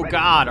out. Oh Ready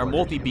god, for our orders,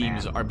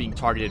 multi-beams Command. are being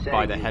targeted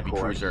by the Setting heavy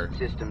course. cruiser.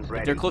 Systems If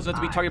ready. they're close enough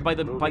to be Aye. targeted by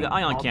the Moving.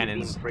 ion Multi-beam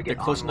cannons, frigate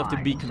they're close enough to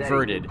online. be Setting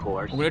converted.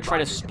 course. I'm going to try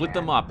to Roger, split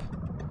them Command.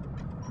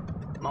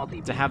 up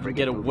Multi-beam to have them frigate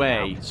get moving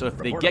away, out. so if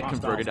they Report get of hostiles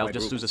converted, I'll by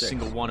just Group lose a 6.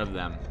 single one of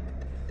them.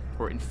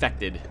 Or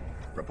infected.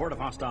 Report of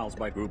hostiles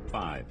by Group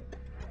 5.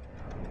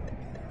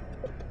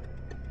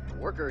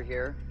 Worker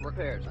here.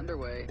 Repairs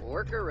underway.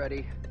 Worker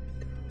ready.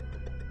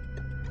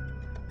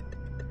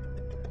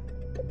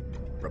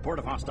 Report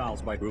of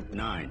hostiles by Group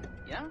 9.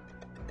 Yeah?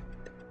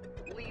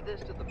 Lead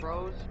this to the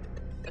pros.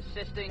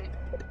 Assisting.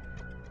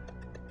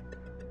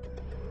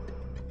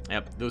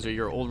 Yep, those are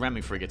your old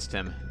ramming frigates,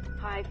 Tim.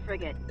 Hi,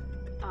 frigate.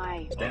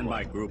 Aye. Stand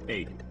by Group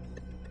 8.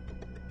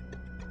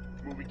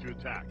 moving to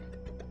attack.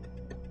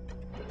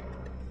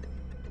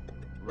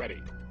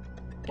 Ready.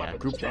 Yeah,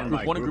 Group 1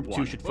 and Group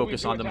 2 should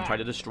focus on them and try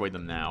to destroy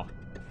them now.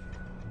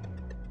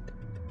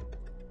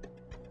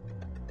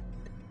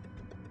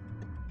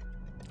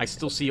 I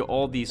still see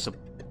all these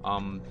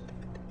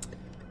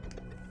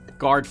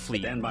guard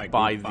fleet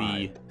by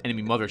the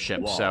enemy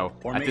mothership, so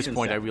at this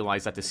point I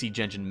realize that the siege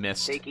engine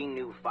missed. Taking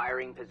new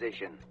firing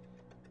position.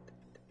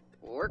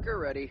 Worker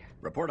ready.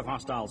 Report of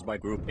hostiles by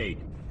Group 8.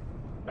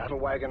 Battle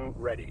wagon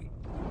ready.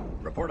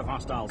 Report of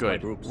hostiles by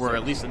Good. Group 6. We're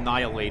at least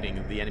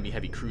annihilating the enemy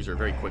heavy cruiser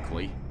very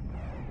quickly.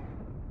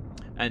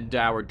 And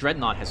our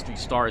Dreadnought has 3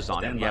 stars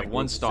on it. We have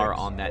 1 star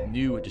on that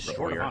new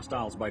destroyer. Report of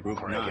hostiles by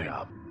Group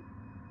 9.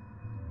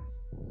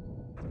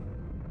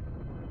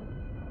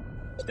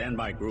 Stand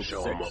by Group 6.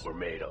 Show them what we're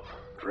made of.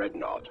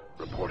 Dreadnought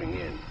reporting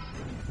in.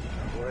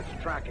 For its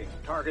tracking.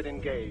 Target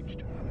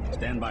engaged.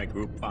 Stand by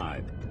Group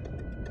 5.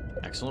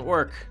 Excellent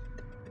work.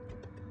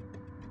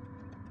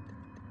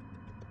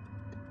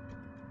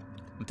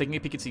 I'm taking a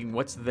peek and seeing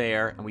what's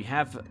there, and we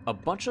have a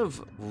bunch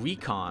of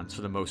recons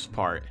for the most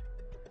part.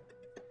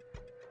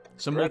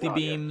 Some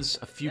multi-beams,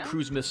 a few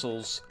cruise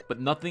missiles, but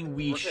nothing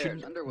we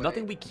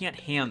can't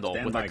handle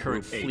with our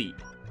current fleet.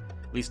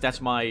 At least that's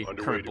my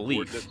current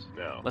belief.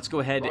 Let's go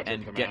ahead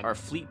and get our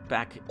fleet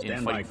back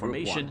in fighting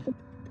formation.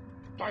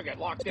 Target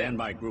locked in. Stand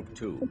by Group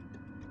 2.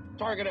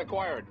 Target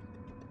acquired.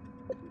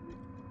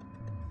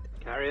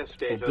 Carrier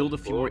status. We'll build a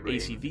few more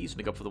ACVs to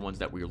make up for the ones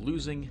that we're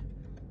losing.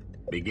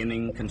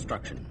 Beginning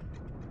construction.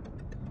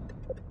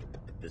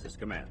 This is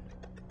command.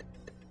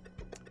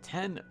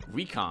 10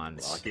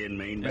 recons. Lock in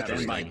main battery.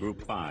 Stand by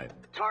Group 5.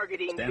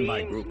 Targeting Stand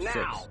by beams Group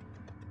now. 6.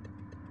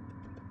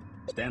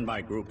 Stand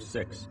by Group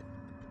 6.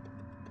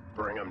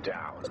 Bring them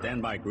down.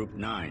 Stand by Group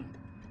 9.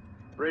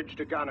 Bridge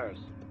to gunners.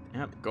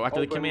 Yep, go after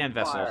the command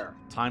vessel. Fire.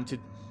 Time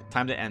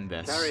to end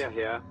this. Carrier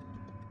here.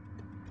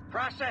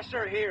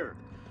 Processor here.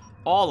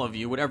 All of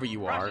you, whatever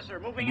you are,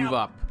 Processor moving move out.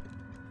 up.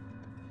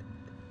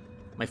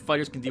 My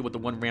fighters can deal with the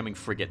 1 ramming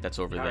frigate that's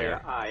over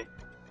Carrier there. aye.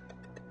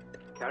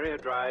 Carrier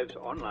drives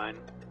online.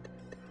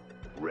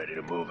 Ready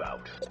to move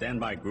out. Stand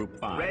by Group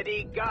 5.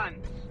 Ready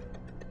guns.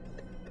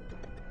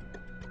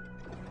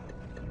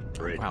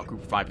 Bridge. Wow,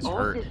 Group 5 is All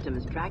hurt.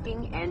 systems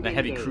tracking and That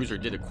heavy engaged. cruiser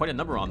did quite a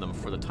number on them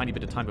for the tiny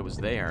bit of time it was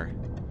there.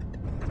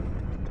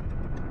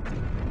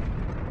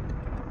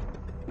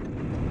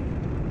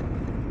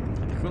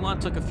 The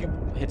Kulan took a few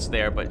hits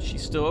there, but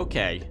she's still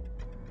okay.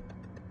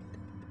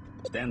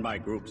 Stand by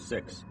Group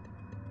 6.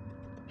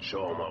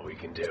 Show them what we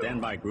can do.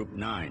 Stand by Group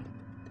 9.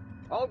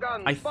 All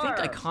guns I fire. think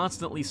I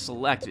constantly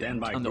select on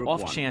the Group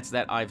off 1. chance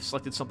that I've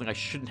selected something I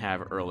shouldn't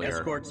have earlier.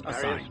 Escorts Carrier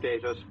assigned.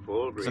 status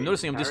full green. So I'm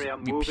noticing I'm just Carrier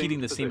moving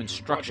repeating the same position.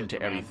 instruction to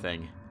Roger, command.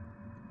 everything.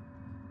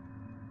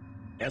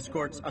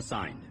 Escorts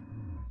assigned.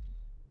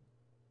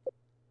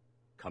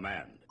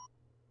 Command.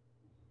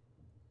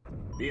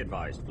 Be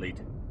advised, fleet.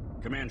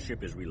 Command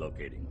ship is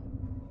relocating.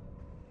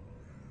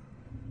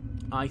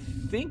 I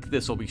think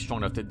this will be strong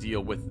enough to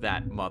deal with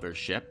that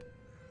mothership.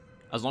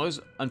 As long as,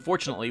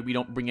 unfortunately, we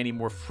don't bring any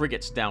more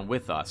frigates down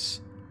with us.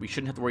 We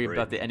shouldn't have to worry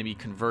about the enemy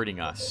converting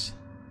us.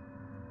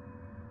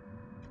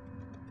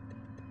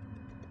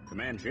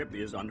 Command ship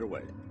is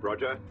underway.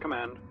 Roger,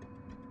 command.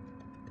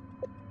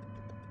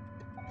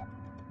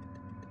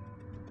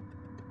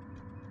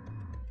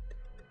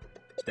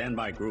 Stand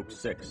by Group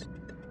 6.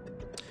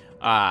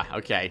 Ah,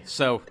 okay.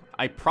 So,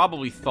 I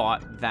probably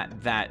thought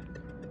that that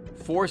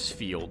force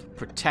field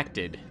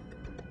protected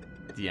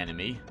the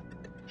enemy.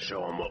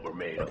 Show them what we're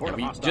made of. Yeah,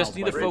 we just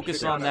need to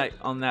focus on that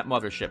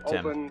mothership,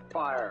 Tim. Open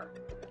fire.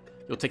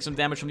 You'll take some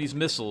damage from these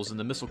missiles and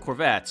the missile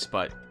corvettes,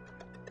 but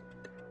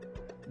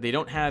they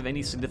don't have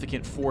any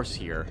significant force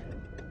here.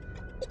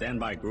 Stand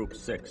by Group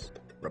 6.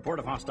 Report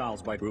of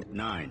hostiles by Group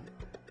 9.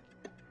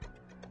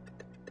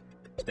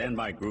 Stand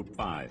by Group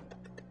 5.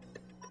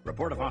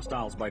 Report of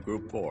hostiles by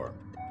Group 4.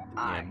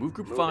 Yeah, move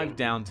Group 5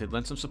 down to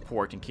lend some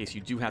support in case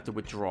you do have to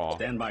withdraw.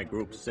 Stand by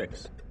Group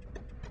 6.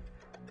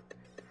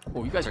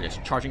 Oh, you guys are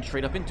just charging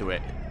straight up into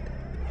it.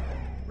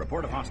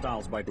 Report of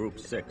hostiles by Group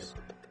 6.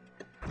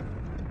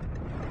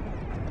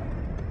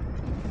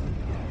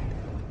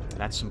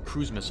 That's some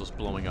cruise missiles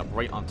blowing up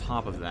right on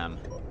top of them.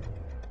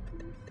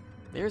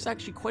 There's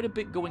actually quite a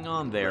bit going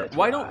on there.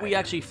 Why don't we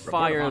actually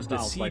fire the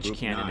siege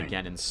cannon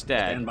again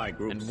instead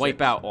and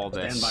wipe out all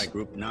this? Stand by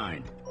Group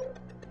 9.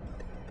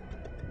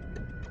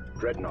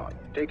 Dreadnought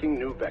taking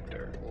new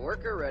vector.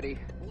 Worker ready.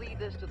 Lead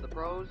this to the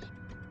pros.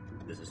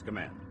 This is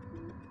command.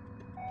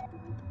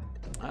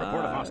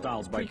 Report of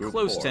hostiles by pretty Group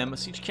close, 4. Tim. A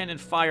siege cannon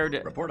fired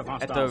at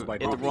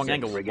the wrong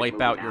angle will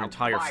wipe out your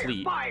entire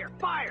fleet. Fire!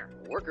 Fire!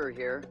 Worker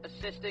here.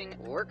 Assisting.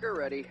 Worker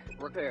ready.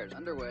 Repairs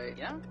underway.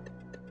 Yeah?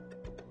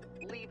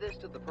 Lead this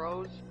to the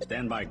pros.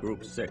 Stand by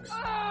Group 6.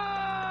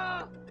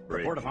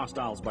 Report of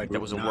hostiles by Group 9.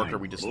 That was a worker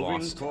we just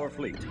Moving lost. core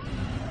fleet.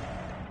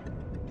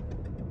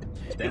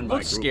 It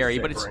looks scary,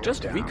 but it's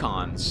just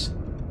recons.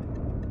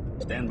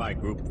 Stand by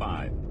Group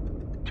 5.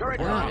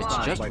 Yeah,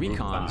 it's just Group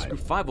recons. 5. Group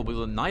 5 will be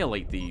able to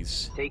annihilate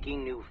these.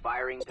 Taking new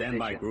firing Stand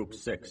by position. Group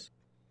 6.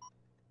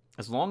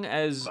 As long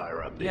as...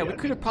 Yeah, we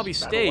could have probably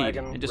Battle stayed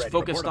wagon and just ready.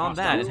 focused on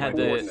that and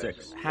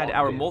had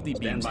our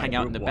multi-beams hang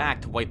out in the Group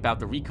back to wipe out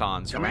the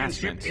recon's Command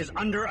ship harassment. is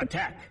under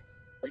attack.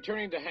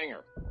 Returning to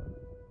hangar.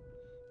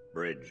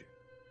 Bridge.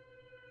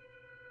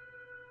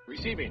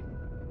 Receiving.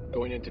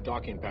 Going into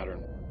docking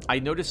pattern. I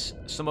notice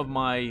some of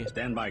my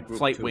Standby Group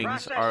flight 2.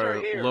 wings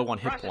are low on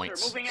hit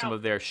points, some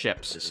of their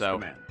ships, so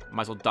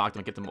might as well dock them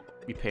and get them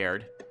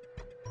repaired.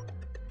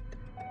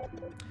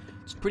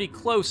 It's pretty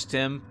close,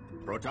 Tim.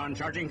 Proton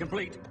charging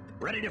complete.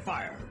 Ready to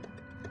fire.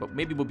 But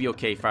maybe we'll be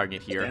okay firing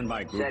it here.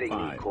 Standby Group Setting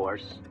 5. new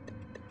course.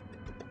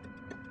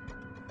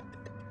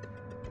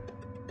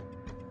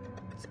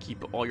 Let's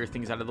keep all your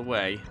things out of the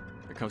way.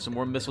 Here comes some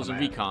more missiles and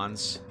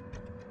recons.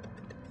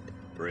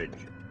 Bridge.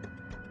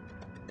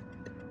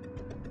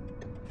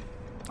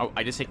 Oh,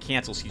 I just hit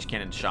cancel siege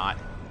cannon shot.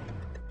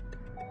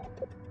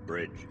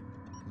 Bridge.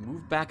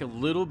 Move back a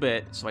little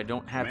bit so I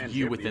don't have Command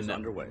you ship within is the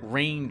underway.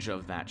 range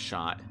of that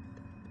shot.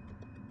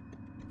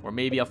 Or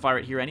maybe I'll fire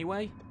it here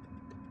anyway?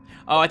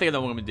 Oh, I think I know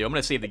what I'm going to do. I'm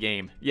going to save the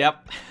game.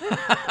 Yep.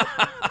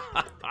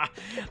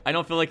 I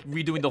don't feel like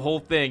redoing the whole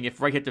thing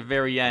if right at the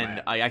very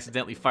end I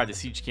accidentally fired the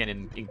siege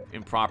cannon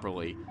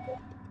improperly.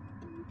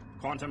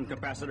 Quantum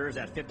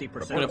capacitors at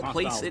 50%. I'm going to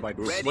place it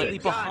slightly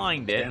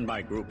behind it.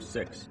 Standby Group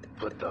 6.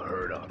 Put the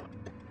hurt on them.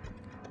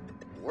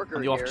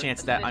 On the off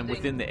chance that I'm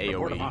within the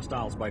Report of AoE.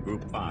 hostiles by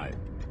Group 5.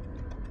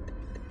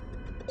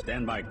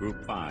 Standby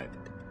Group 5.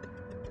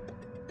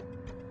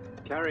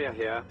 Carrier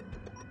here.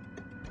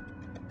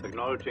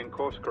 Acknowledging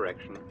course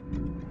correction.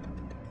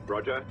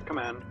 Roger,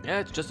 command. Yeah,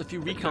 it's just a few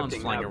recons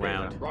Accepting flying now,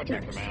 around. data. Roger,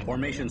 Next. command.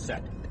 Formation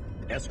set.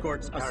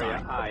 Escorts Carrier,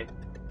 assigned. aye.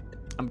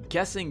 I'm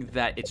guessing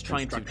that it's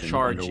trying to Construction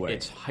charge underway.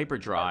 its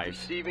hyperdrive.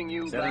 Receiving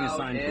you Setting loud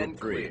assigned and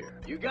Group 3. clear.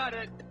 You got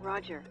it.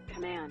 Roger.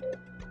 Command.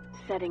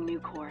 Setting new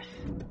course.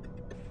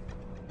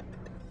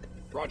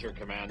 Roger,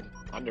 command.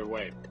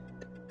 Underway.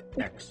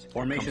 X. Comes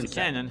Formation the set.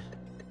 cannon.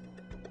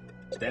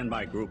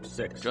 Standby Group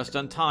 6. Just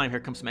on time. Here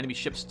comes some enemy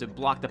ships to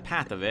block the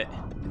path of it.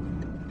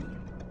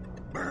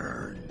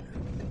 Burn.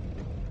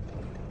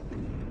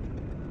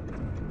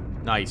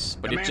 Nice,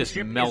 but it Command just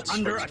ship is melts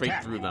under straight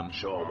attack. through them.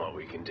 Show them what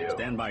we can do.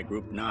 Standby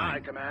Group Aye,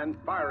 9. command.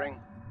 Firing.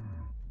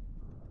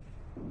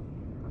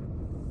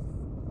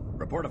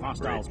 Report of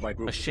hostiles by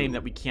Group A shame 2.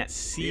 that we can't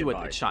see Be what the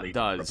advised, shot fleet.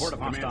 does. Report of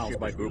hostiles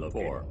by Group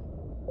 4.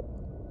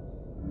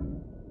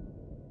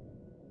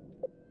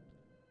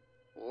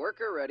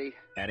 Worker ready.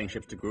 Adding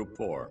ships to Group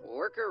 4.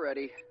 Worker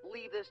ready.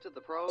 Leave this to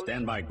the pros.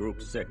 Standby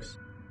Group 6.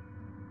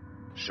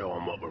 Show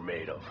them what we're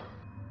made of.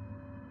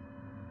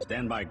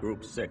 Standby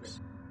Group 6.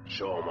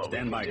 Show them what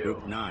Standby we can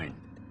Group do. 9.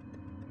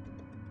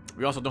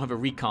 We also don't have a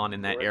recon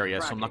in that We're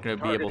area, so I'm not going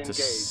to be able to engaged.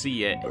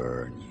 see it.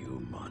 Burn,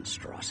 you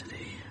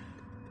monstrosity.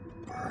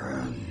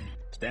 Burn.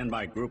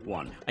 Standby Group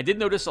 1. I did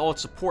notice all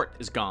its support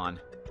is gone.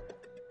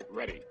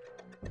 Ready.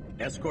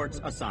 Escorts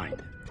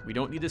assigned. We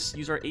don't need to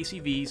use our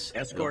ACVs. It'll be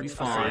Escorts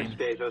fine.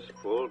 Status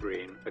full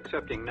green.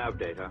 Accepting nav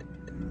data.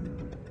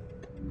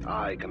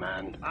 Aye,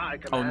 command. Aye,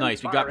 command. Oh,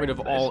 nice. We got rid of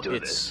Firing. all Let's do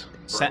its this.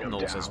 Bring 'em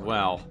sentinels as down.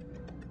 well.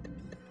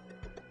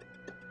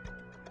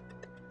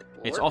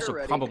 It's Worker also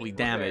ready. probably Repairs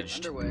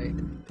damaged, underway.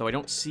 though I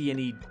don't see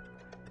any.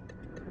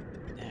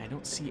 I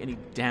don't see any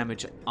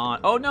damage on.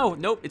 Oh no,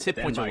 nope. Its hit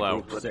points are Standby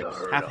low. Group 6.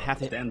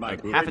 Half Standby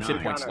Group half its hit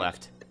 9. points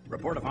left.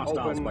 Report of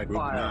hostiles Open by Group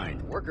fire.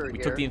 9. Worker We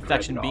here. took the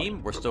infection Dreadnought.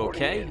 beam. We're still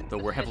Reporting okay, in. though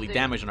we're heavily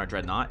Assisting. damaged on our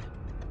dreadnought.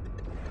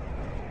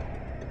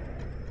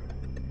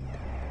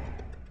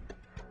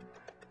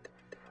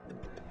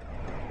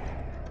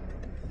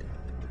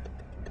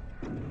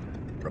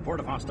 Report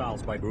of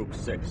hostiles by Group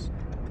 6.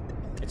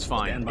 It's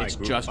fine. Standby It's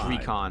Group just 5.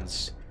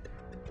 recons.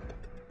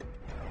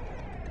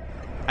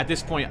 At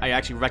this point, I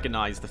actually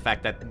recognize the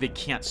fact that they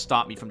can't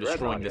stop me from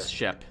destroying this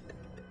ship.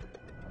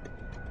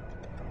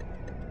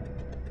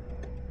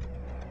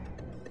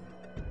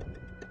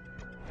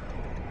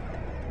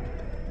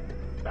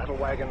 Battle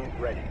wagon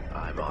ready.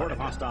 I'm Report on of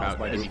it. hostiles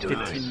by About Group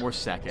 15 9. more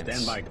seconds.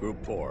 Standby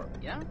Group 4.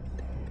 Yeah.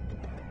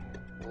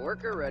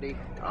 Worker ready.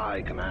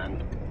 Aye,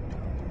 command.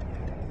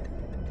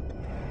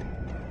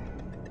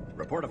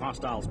 Report of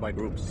hostiles by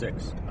Group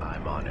 6.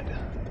 I'm on it.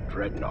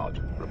 Dreadnought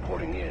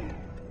reporting in.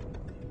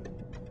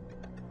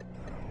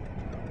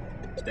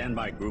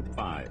 Standby Group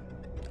 5.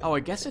 Oh, I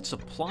guess its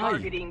supply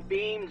Targeting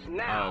beams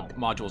now.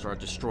 modules are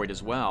destroyed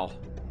as well.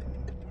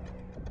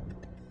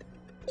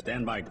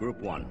 Standby Group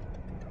 1.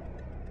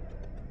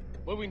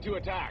 Moving to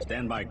attack.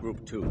 Standby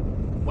Group 2.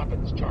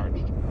 Weapons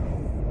charged.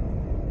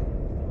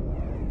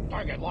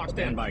 Target locked in.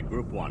 Standby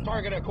Group 1.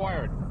 Target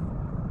acquired.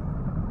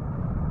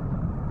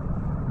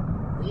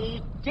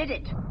 We did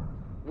it!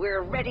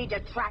 We're ready to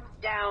track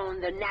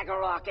down the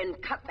Naggarok and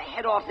cut the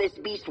head off this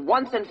beast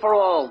once and for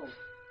all.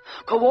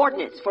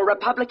 Coordinates for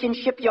Republican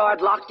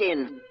shipyard locked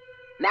in.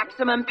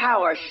 Maximum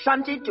power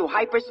shunted to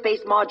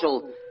hyperspace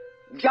module.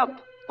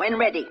 Jump when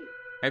ready.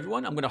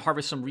 Everyone, I'm going to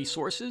harvest some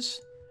resources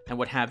and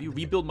what have you,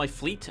 rebuild my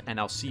fleet, and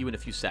I'll see you in a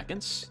few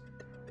seconds.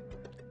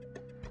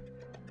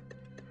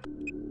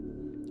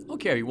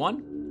 Okay,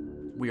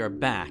 everyone, we are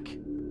back.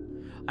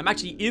 I'm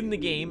actually in the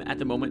game at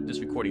the moment, just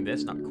recording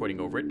this, not recording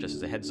over it, just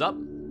as a heads up.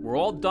 we're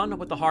all done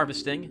with the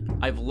harvesting.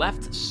 I've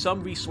left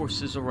some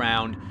resources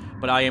around,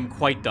 but I am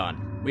quite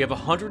done. We have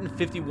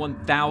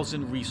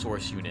 151,000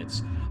 resource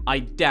units. I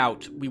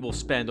doubt we will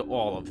spend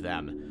all of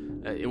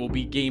them. It will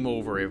be game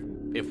over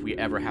if we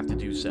ever have to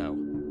do so.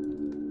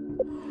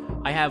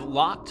 I have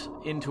locked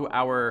into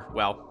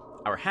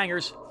our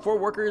hangars 4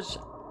 workers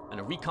and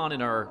a recon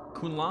in our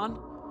Kunlan.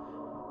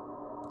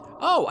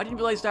 Oh, I didn't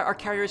realize that our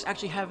carriers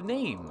actually have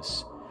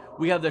names.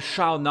 We have the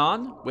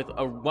Shaonan with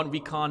a 1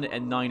 recon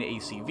and 9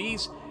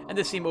 ACVs, and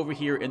the same over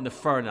here in the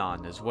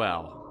Fernan as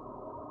well.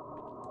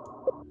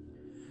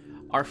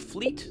 Our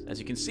fleet, as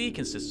you can see,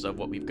 consists of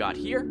what we've got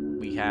here.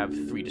 We have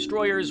 3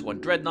 destroyers,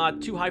 1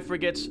 dreadnought, 2 high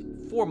frigates,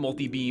 4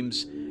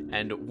 multi-beams,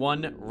 and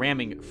 1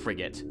 ramming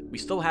frigate. We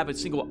still have a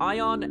single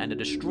ion and a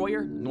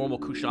destroyer, normal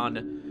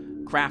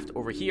Kushan craft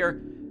over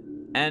here,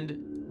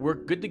 and we're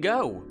good to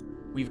go.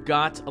 We've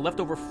got a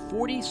leftover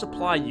 40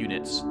 supply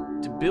units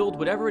to build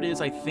whatever it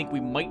is I think we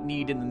might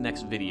need in the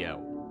next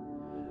video.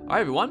 Alright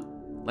everyone,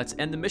 let's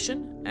end the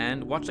mission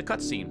and watch the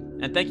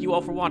cutscene. And thank you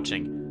all for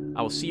watching.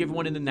 I will see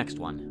everyone in the next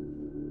one.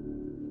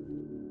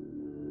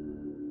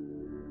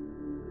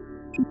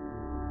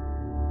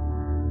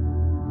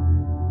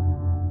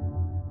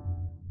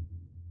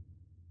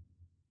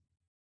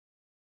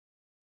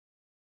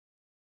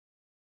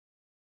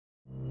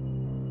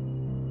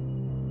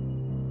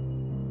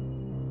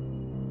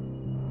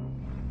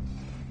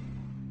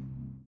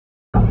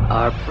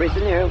 Our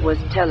prisoner was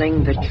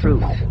telling the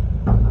truth.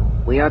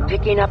 We are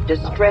picking up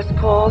distress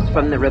calls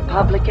from the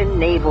Republican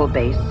naval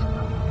base.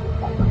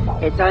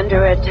 It's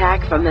under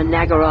attack from the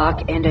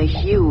Naggarok and a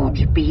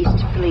huge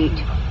beast fleet.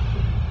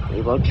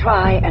 We will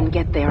try and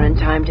get there in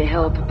time to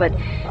help, but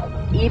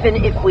even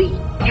if we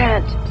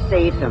can't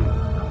save them,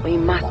 we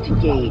must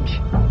engage.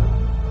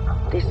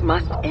 This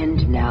must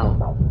end now,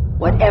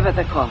 whatever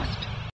the cost.